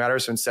staking router.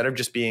 So instead of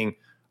just being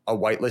a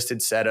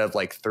whitelisted set of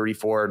like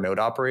 34 node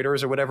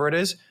operators or whatever it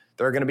is,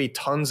 there are going to be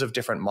tons of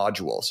different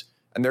modules.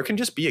 And there can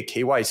just be a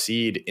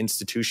KYC'd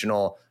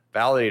institutional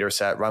validator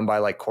set run by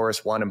like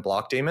Chorus One and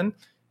Blockdaemon.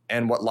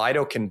 And what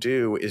Lido can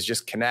do is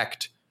just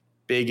connect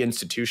big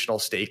institutional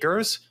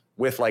stakers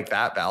with like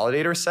that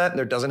validator set. And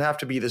there doesn't have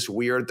to be this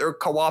weird, they're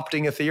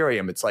co-opting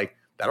Ethereum. It's like,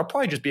 that'll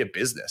probably just be a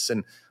business.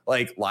 And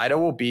like Lido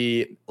will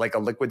be like a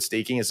liquid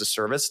staking as a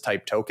service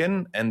type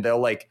token, and they'll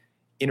like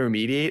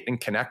intermediate and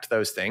connect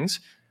those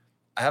things.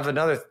 I have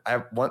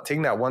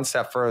taking that one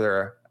step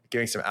further,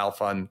 giving some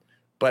alpha,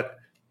 but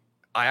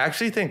I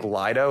actually think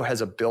Lido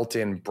has a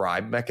built-in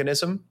bribe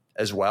mechanism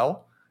as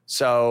well.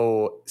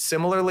 So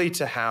similarly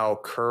to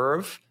how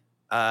Curve,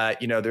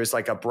 there's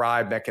like a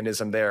bribe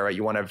mechanism there, right?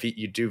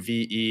 You do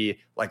VE,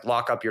 like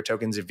lock up your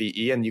tokens of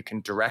VE, and you can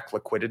direct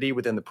liquidity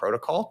within the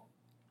protocol.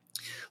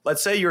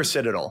 Let's say you're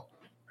Citadel,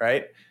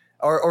 right?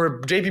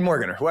 Or JP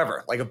Morgan or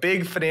whoever, like a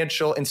big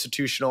financial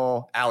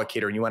institutional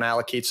allocator, and you want to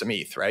allocate some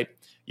ETH, right?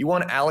 You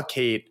want to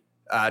allocate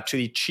to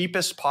the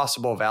cheapest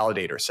possible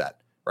validator set,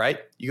 right?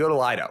 You go to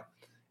Lido,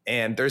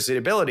 and there's the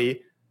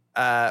ability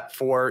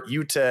for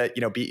you to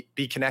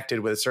be connected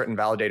with a certain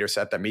validator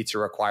set that meets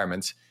your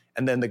requirements.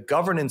 And then the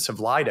governance of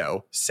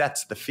Lido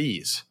sets the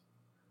fees,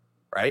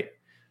 right?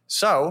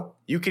 So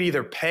you could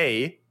either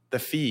pay the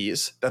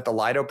fees that the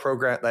Lido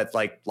program, that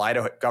like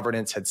Lido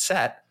governance had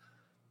set,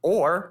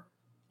 or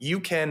you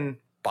can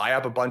buy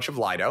up a bunch of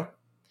Lido.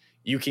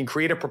 You can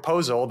create a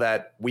proposal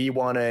that we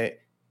want to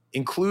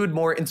include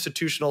more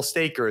institutional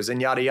stakers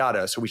and yada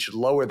yada, so we should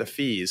lower the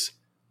fees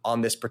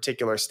on this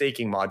particular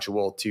staking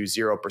module to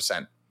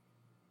 0%.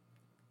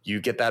 You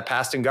get that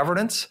passed in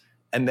governance,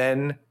 and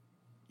then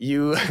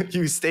you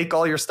stake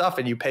all your stuff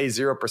and you pay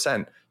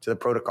 0% to the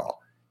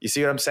protocol. You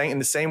see what I'm saying? In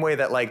the same way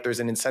that like there's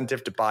an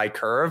incentive to buy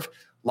Curve,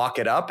 lock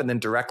it up, and then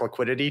direct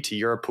liquidity to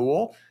your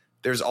pool,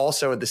 there's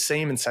also the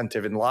same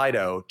incentive in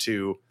Lido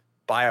to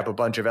buy up a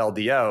bunch of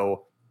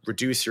LDO,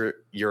 reduce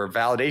your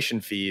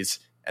validation fees,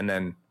 and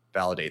then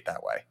validate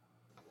that way.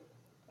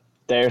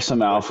 There's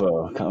some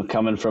alpha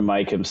coming from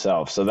Mike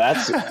himself. So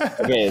that's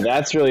okay.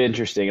 That's really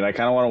interesting, and I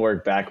kind of want to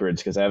work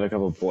backwards because I have a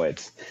couple of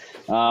points.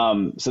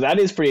 So that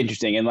is pretty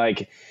interesting, and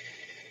like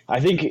I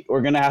think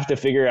we're gonna have to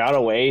figure out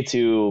a way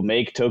to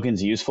make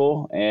tokens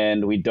useful,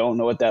 and we don't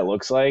know what that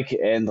looks like.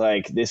 And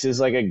like this is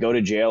like a go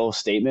to jail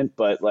statement,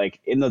 but like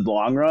in the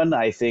long run,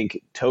 I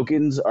think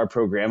tokens are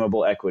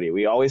programmable equity.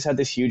 We always had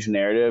this huge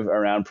narrative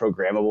around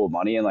programmable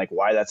money and like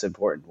why that's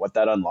important, what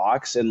that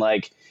unlocks, and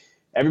like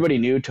everybody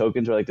knew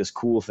tokens were like this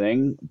cool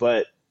thing,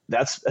 but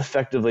that's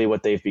effectively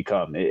what they've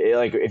become.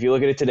 Like if you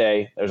look at it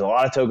today, there's a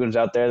lot of tokens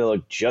out there that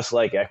look just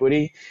like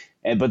equity,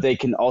 but they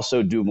can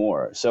also do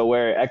more. So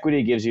where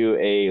equity gives you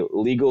a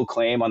legal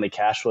claim on the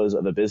cash flows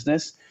of a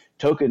business,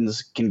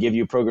 tokens can give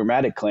you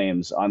programmatic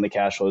claims on the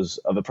cash flows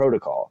of a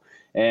protocol.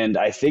 And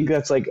I think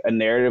that's like a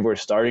narrative we're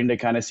starting to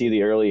kind of see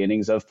the early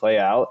innings of play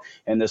out.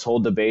 And this whole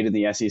debate in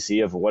the SEC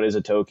of what is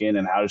a token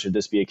and how should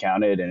this be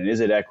accounted, and is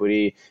it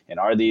equity, and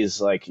are these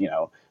like,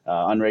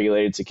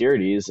 unregulated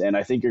securities? And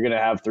I think you're going to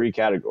have three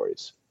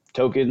categories: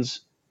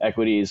 tokens,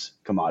 equities,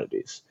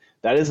 commodities.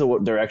 That is the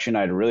direction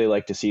I'd really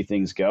like to see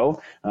things go.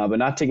 But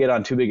not to get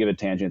on too big of a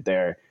tangent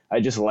there,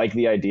 I just like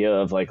the idea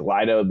of like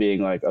Lido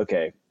being like,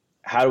 okay,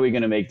 how are we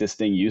going to make this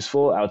thing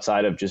useful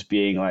outside of just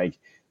being like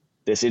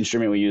this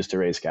instrument we use to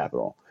raise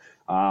capital?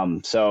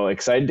 So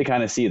excited to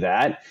kind of see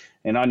that.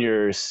 And on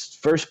your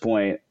first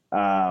point,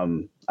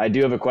 I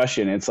do have a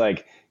question. It's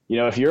like,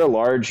 if you're a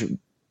large,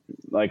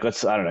 like you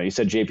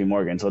said JP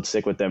Morgan, so let's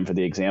stick with them for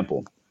the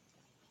example.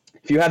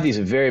 If you have these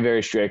very,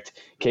 very strict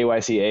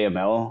KYC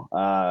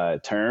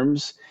AML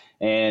terms,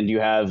 and you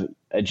have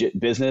a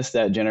business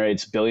that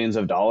generates billions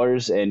of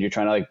dollars, and you're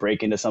trying to like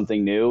break into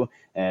something new,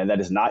 and that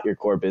is not your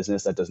core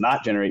business, that does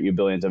not generate you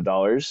billions of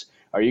dollars,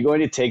 are you going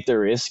to take the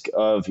risk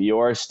of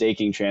your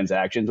staking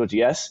transactions, which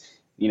yes,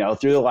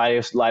 through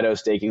the Lido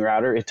staking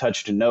router, it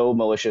touched no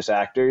malicious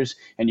actors,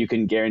 and you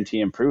can guarantee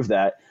and prove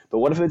that. But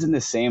what if it's in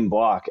the same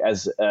block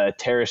as a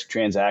terrorist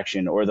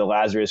transaction or the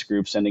Lazarus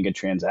group sending a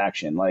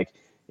transaction? Like,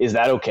 is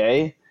that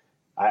okay?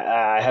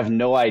 I have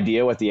no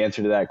idea what the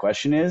answer to that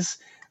question is.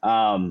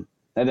 And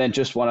then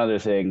just one other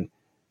thing.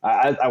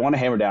 I want to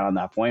hammer down on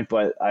that point,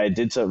 but I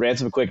ran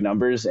some quick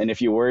numbers. And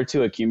if you were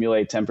to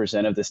accumulate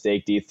 10% of the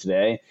staked ETH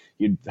today,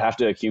 you'd have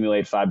to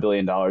accumulate $5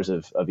 billion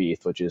of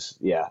ETH, which is,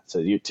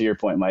 So to your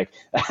point, Mike,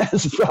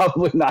 that's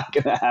probably not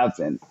going to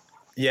happen.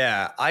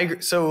 Yeah.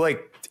 So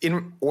like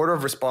in order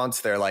of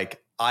response there,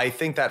 like I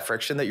think that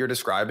friction that you're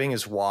describing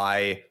is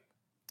why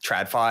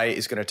TradFi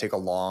is going to take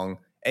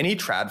any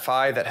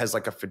TradFi that has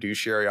like a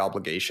fiduciary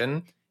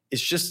obligation,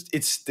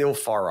 it's still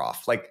far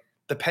off. Like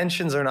the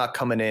pensions are not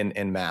coming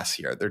in mass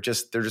here. They're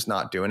just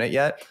not doing it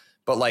yet.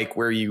 But like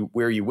where you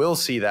will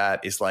see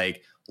that is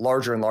like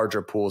larger and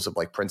larger pools of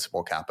like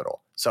principal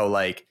capital. So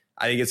like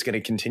I think it's going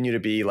to continue to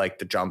be like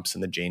the Jumps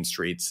and the Jane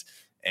Streets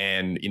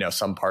and, you know,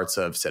 some parts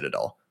of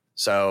Citadel.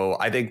 So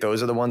I think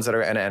those are the ones that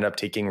are going to end up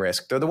taking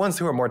risk. They're the ones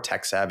who are more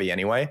tech savvy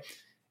anyway.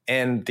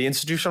 And the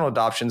institutional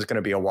adoption is going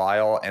to be a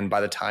while. And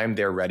by the time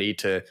they're ready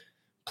to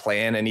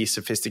plan any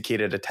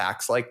sophisticated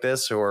attacks like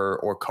this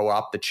or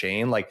co-opt the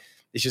chain, like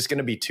it's just going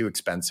to be too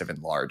expensive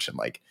and large. And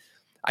like,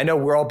 I know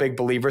we're all big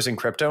believers in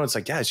crypto. And it's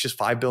like, yeah, it's just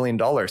 $5 billion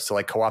to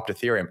like co-opt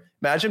Ethereum.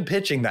 Imagine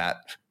pitching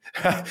that.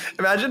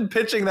 Imagine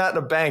pitching that in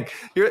a bank.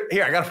 Here,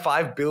 I got a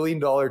 $5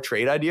 billion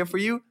trade idea for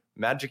you.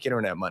 Magic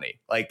internet money.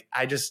 Like,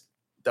 I just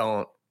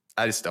don't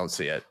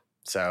see it.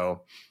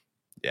 So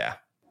yeah.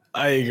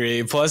 I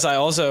agree. Plus, I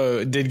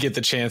also did get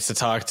the chance to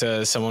talk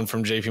to someone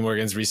from JP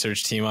Morgan's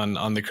research team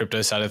on the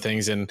crypto side of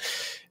things. And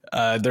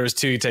there's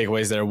two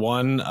takeaways there.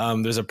 One,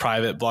 there's a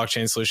private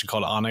blockchain solution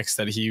called Onyx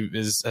that he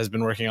has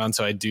been working on.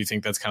 So I do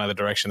think that's kind of the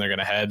direction they're going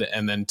to head.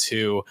 And then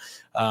two,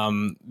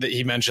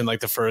 he mentioned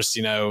like the first,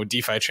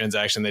 DeFi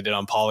transaction they did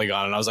on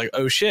Polygon. And I was like,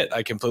 oh shit,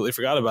 I completely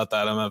forgot about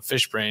that. I'm a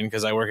fish brain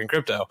because I work in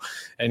crypto.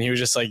 And he was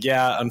just like,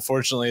 yeah,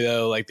 unfortunately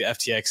though, like the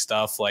FTX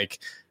stuff, like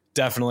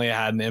definitely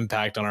had an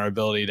impact on our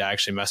ability to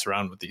actually mess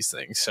around with these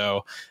things.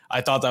 So I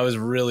thought that was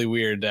really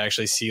weird to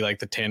actually see like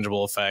the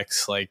tangible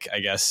effects, like I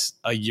guess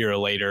a year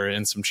later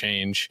and some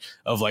change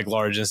of like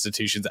large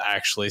institutions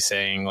actually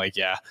saying like,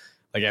 yeah,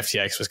 like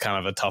FTX was kind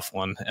of a tough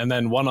one. And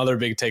then one other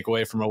big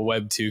takeaway from a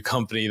Web2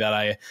 company that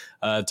I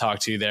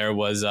talked to there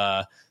was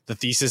the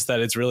thesis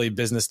that it's really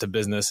business to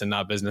business and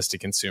not business to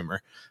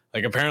consumer.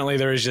 Like apparently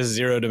there is just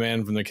zero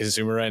demand from the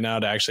consumer right now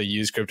to actually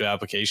use crypto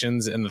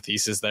applications. And the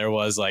thesis there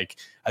was like,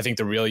 I think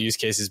the real use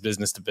case is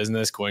business to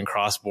business. Going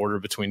cross border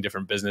between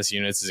different business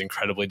units is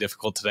incredibly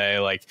difficult today.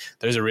 Like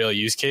there's a real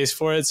use case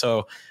for it.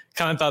 So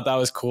kind of thought that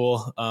was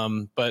cool.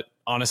 But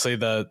honestly,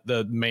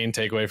 the main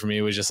takeaway for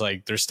me was just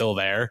like, they're still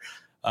there.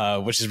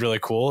 Which is really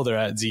cool. They're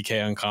at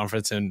zkEVM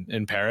conference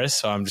in Paris.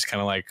 So I'm just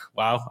kind of like,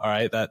 wow, all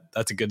right,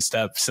 that's a good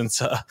step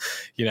since,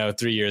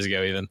 3 years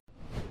ago even.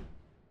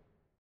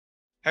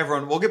 Hey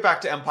everyone, we'll get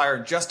back to Empire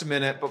in just a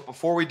minute. But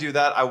before we do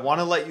that, I want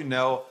to let you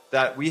know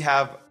that we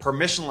have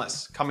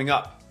Permissionless coming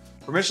up.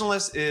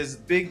 Permissionless is a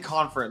big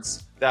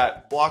conference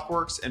that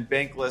Blockworks and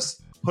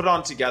Bankless put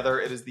on together.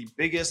 It is the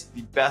biggest,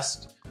 the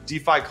best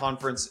DeFi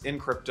conference in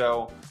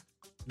crypto.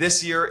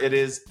 This year, it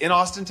is in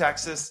Austin,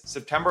 Texas,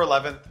 September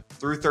 11th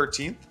through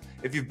 13th.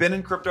 If you've been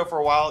in crypto for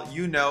a while,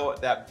 you know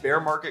that bear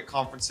market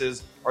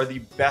conferences are the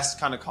best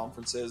kind of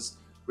conferences.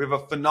 We have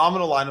a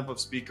phenomenal lineup of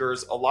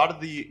speakers. A lot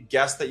of the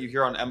guests that you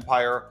hear on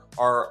Empire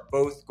are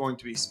both going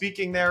to be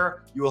speaking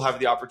there. You will have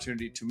the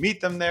opportunity to meet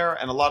them there.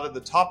 And a lot of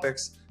the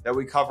topics that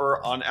we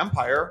cover on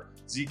Empire,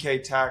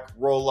 ZK Tech,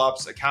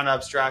 rollups, account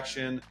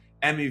abstraction,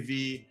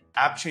 MEV,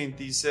 app chain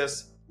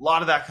thesis, a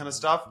lot of that kind of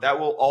stuff, that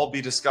will all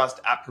be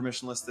discussed at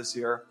Permissionless this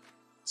year.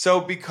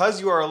 So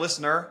because you are a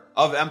listener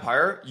of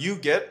Empire, you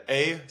get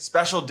a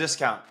special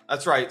discount.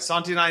 That's right.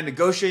 Santi and I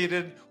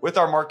negotiated with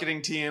our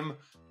marketing team.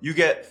 You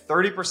get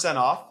 30%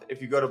 off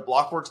if you go to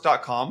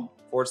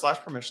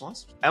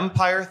blockworks.com/permissionless.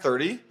 Empire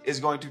 30 is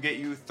going to get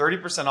you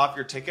 30% off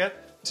your ticket.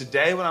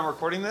 Today, when I'm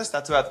recording this,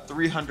 that's about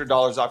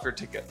 $300 off your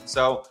ticket.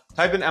 So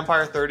type in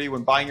Empire 30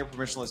 when buying your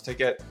permissionless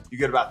ticket. You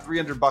get about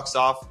 $300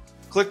 off.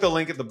 Click the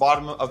link at the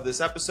bottom of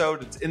this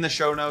episode. It's in the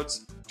show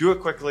notes. Do it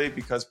quickly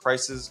because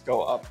prices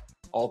go up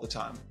all the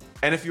time.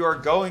 And if you are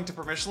going to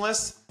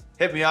permissionless,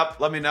 hit me up.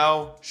 Let me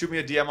know. Shoot me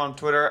a DM on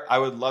Twitter. I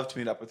would love to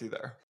meet up with you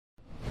there.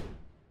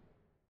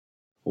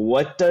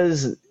 What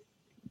does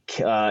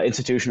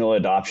institutional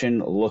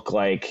adoption look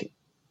like,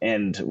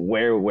 and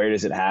where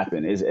does it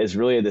happen? Is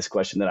really this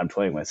question that I'm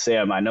toying with.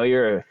 Sam, I know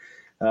you're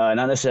not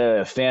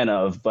necessarily a fan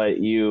of, but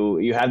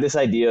you have this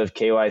idea of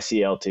KYC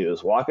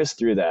L2s. Walk us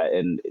through that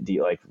and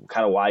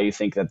kind of why you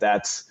think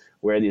that's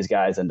where these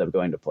guys end up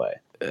going to play.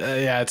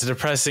 Yeah, it's a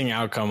depressing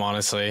outcome,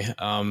 honestly.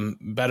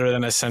 Better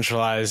than a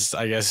centralized,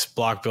 I guess,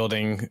 block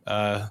building,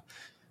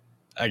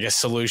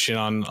 solution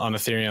on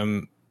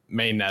Ethereum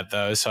mainnet,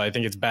 though. So I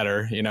think it's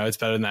better. It's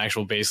better than the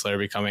actual base layer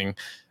becoming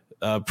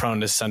prone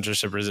to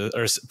censorship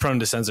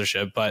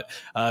But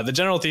the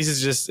general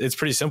thesis is it's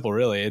pretty simple,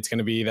 really. It's going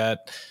to be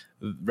that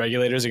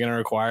regulators are going to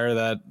require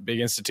that big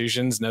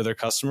institutions know their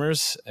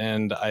customers,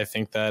 and I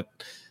think that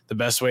the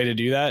best way to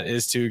do that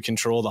is to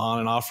control the on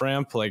and off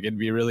ramp. Like it'd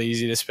be really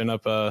easy to spin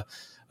up a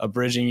a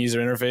bridging user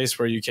interface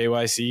where you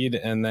KYC'd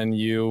and then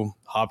you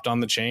hopped on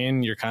the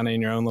chain. You're kind of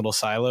in your own little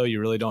silo. You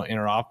really don't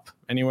interop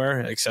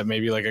anywhere except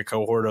maybe like a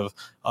cohort of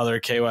other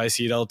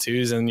KYC'd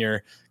L2s in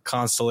your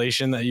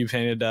constellation that you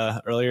painted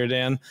earlier,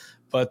 Dan.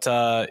 But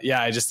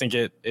yeah, I just think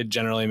it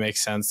generally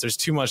makes sense. There's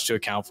too much to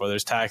account for.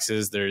 There's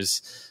taxes.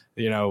 There's,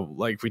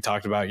 like we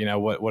talked about,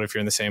 what if you're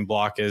in the same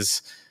block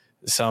as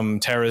some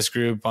terrorist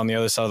group on the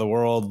other side of the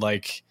world?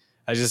 Like,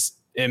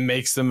 it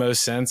makes the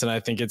most sense. And I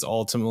think it's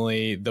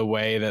ultimately the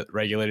way that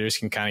regulators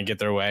can kind of get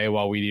their way,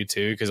 while we do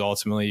too, because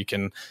ultimately you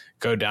can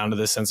go down to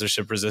the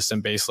censorship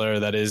resistant base layer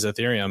that is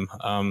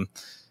Ethereum.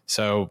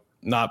 So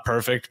not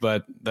perfect,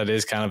 but that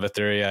is kind of a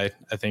theory I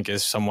think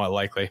is somewhat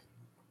likely.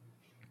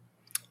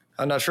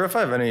 I'm not sure if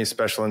I have any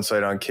special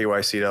insight on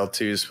KYC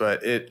L2s,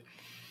 but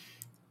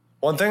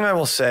one thing I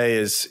will say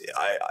is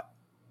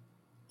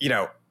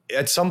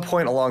at some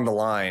point along the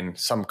line,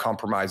 some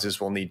compromises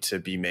will need to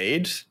be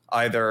made,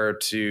 either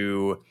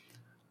to,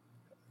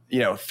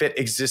 fit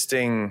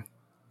existing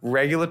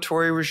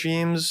regulatory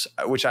regimes,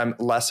 which I'm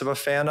less of a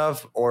fan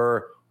of,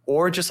 or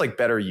just like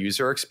better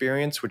user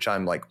experience, which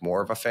I'm like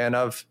more of a fan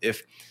of.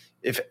 If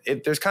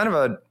there's kind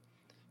of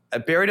a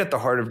buried at the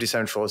heart of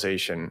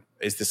decentralization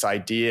is this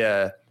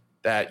idea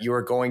that you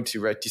are going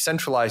to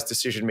decentralize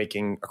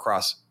decision-making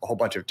across a whole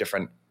bunch of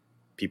different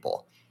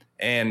people.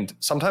 And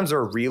sometimes there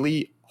are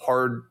really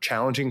hard,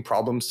 challenging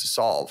problems to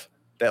solve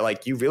that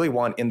like you really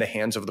want in the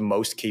hands of the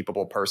most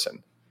capable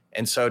person.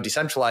 And so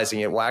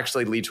decentralizing it will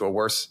actually lead to a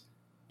worse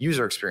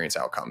user experience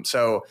outcome.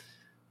 So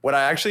what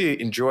I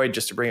actually enjoyed,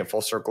 just to bring it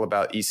full circle,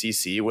 about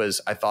EthCC was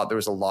I thought there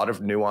was a lot of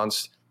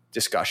nuanced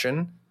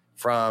discussion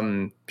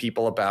from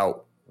people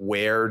about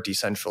where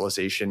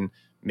decentralization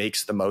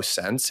makes the most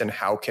sense and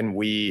how can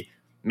we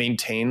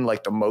maintain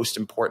like the most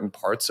important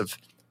parts of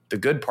the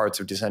good parts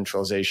of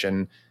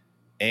decentralization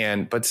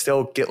but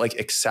still get like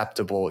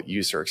acceptable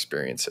user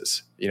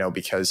experiences,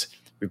 because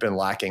we've been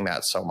lacking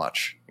that so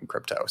much in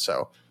crypto.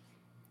 So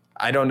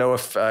I don't know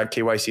if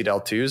KYC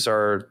L2s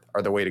are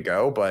the way to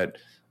go, but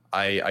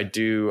I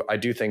do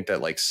think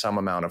that like some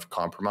amount of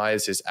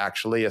compromise is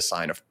actually a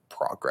sign of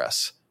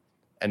progress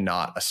and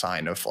not a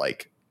sign of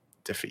like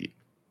defeat.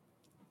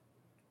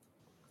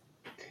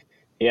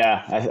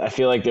 Yeah, I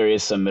feel like there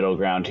is some middle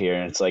ground here.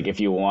 And it's like, if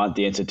you want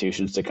the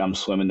institutions to come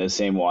swim in the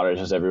same waters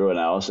as everyone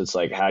else, it's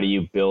like, how do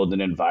you build an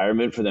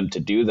environment for them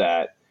to do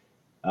that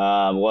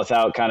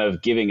without kind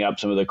of giving up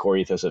some of the core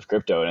ethos of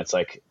crypto? And it's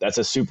like, that's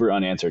a super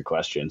unanswered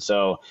question.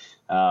 So,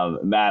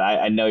 Matt,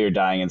 I know you're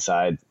dying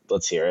inside.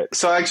 Let's hear it.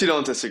 So I actually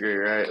don't disagree,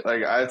 right?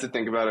 Like, I have to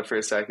think about it for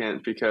a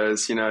second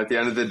because, at the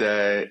end of the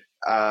day,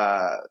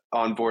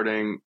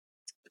 onboarding,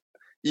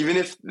 even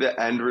if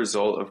the end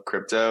result of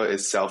crypto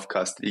is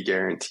self-custody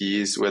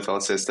guarantees with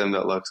a system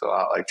that looks a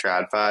lot like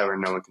TradFi where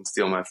no one can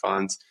steal my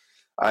funds,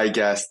 I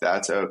guess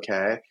that's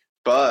okay.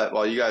 But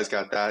while you guys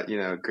got that,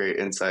 great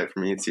insight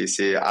from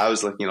EthCC, I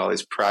was looking at all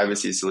these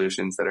privacy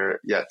solutions that are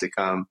yet to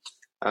come.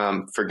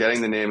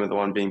 Forgetting the name of the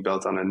one being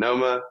built on a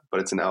Noma, but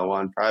it's an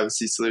L1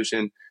 privacy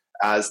solution.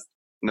 As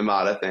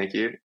Namada, thank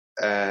you,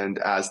 and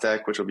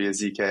Aztec, which will be a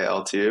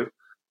zkEVM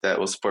that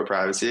will support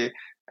privacy.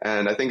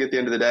 And I think at the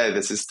end of the day,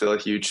 this is still a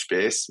huge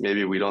space.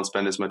 Maybe we don't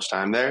spend as much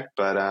time there,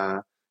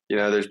 but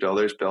there's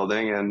builders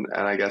building, and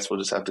I guess we'll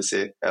just have to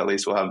see. At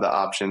least we'll have the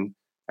option.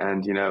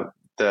 And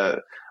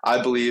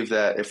I believe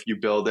that if you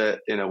build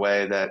it in a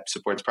way that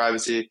supports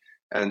privacy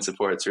and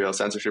supports real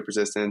censorship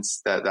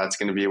resistance, that's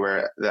going to be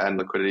where the end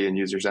liquidity and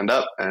users end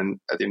up. And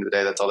at the end of the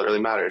day, that's all that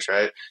really matters,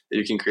 right?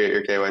 You can create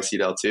your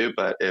KYC L2,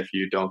 but if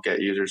you don't get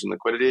users and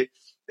liquidity,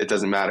 it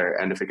doesn't matter.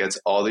 And if it gets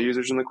all the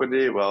users and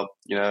liquidity, well,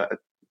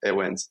 it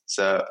wins.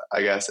 So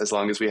I guess as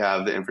long as we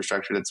have the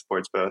infrastructure that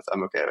supports both,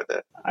 I'm okay with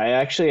it. I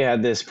actually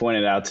had this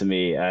pointed out to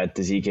me at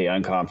the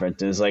zkEVM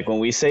conference. It's like, when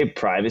we say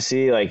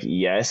privacy, like,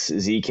 yes,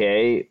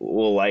 ZK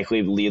will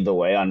likely lead the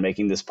way on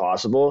making this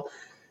possible.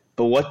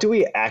 But what do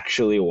we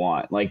actually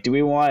want? Like, do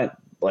we want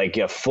like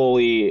a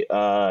fully,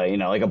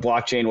 like a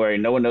blockchain where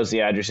no one knows the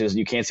addresses,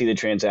 you can't see the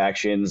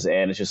transactions,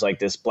 and it's just like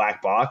this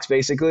black box,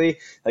 basically?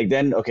 Like,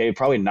 then, okay,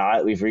 probably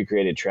not. We've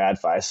recreated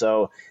TradFi.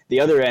 So the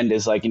other end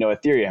is like,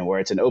 Ethereum,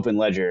 where it's an open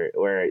ledger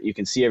where you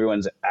can see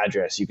everyone's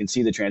address, you can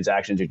see the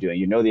transactions you're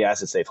doing, the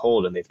assets they've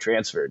held and they've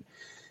transferred.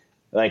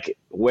 Like,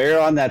 where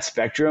on that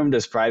spectrum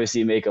does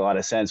privacy make a lot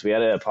of sense? We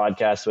had a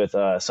podcast with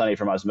Sonny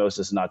from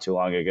Osmosis not too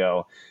long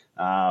ago,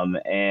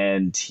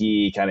 and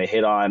he kind of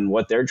hit on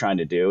what they're trying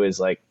to do is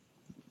like,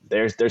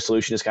 their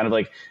solution is kind of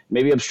like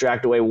maybe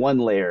abstract away one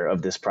layer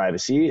of this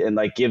privacy and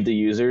like give the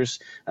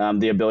users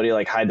the ability to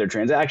like hide their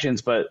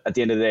transactions. But at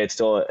the end of the day, it's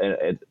still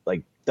it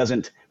like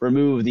doesn't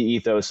remove the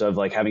ethos of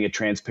like having a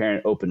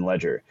transparent open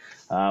ledger.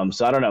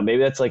 So I don't know,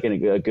 maybe that's like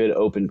a good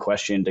open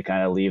question to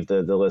kind of leave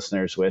the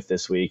listeners with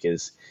this week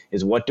is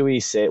what do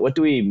we say? What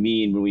do we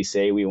mean when we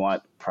say we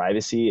want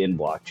privacy in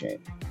blockchain?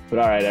 But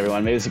all right,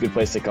 everyone, maybe it's a good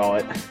place to call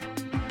it.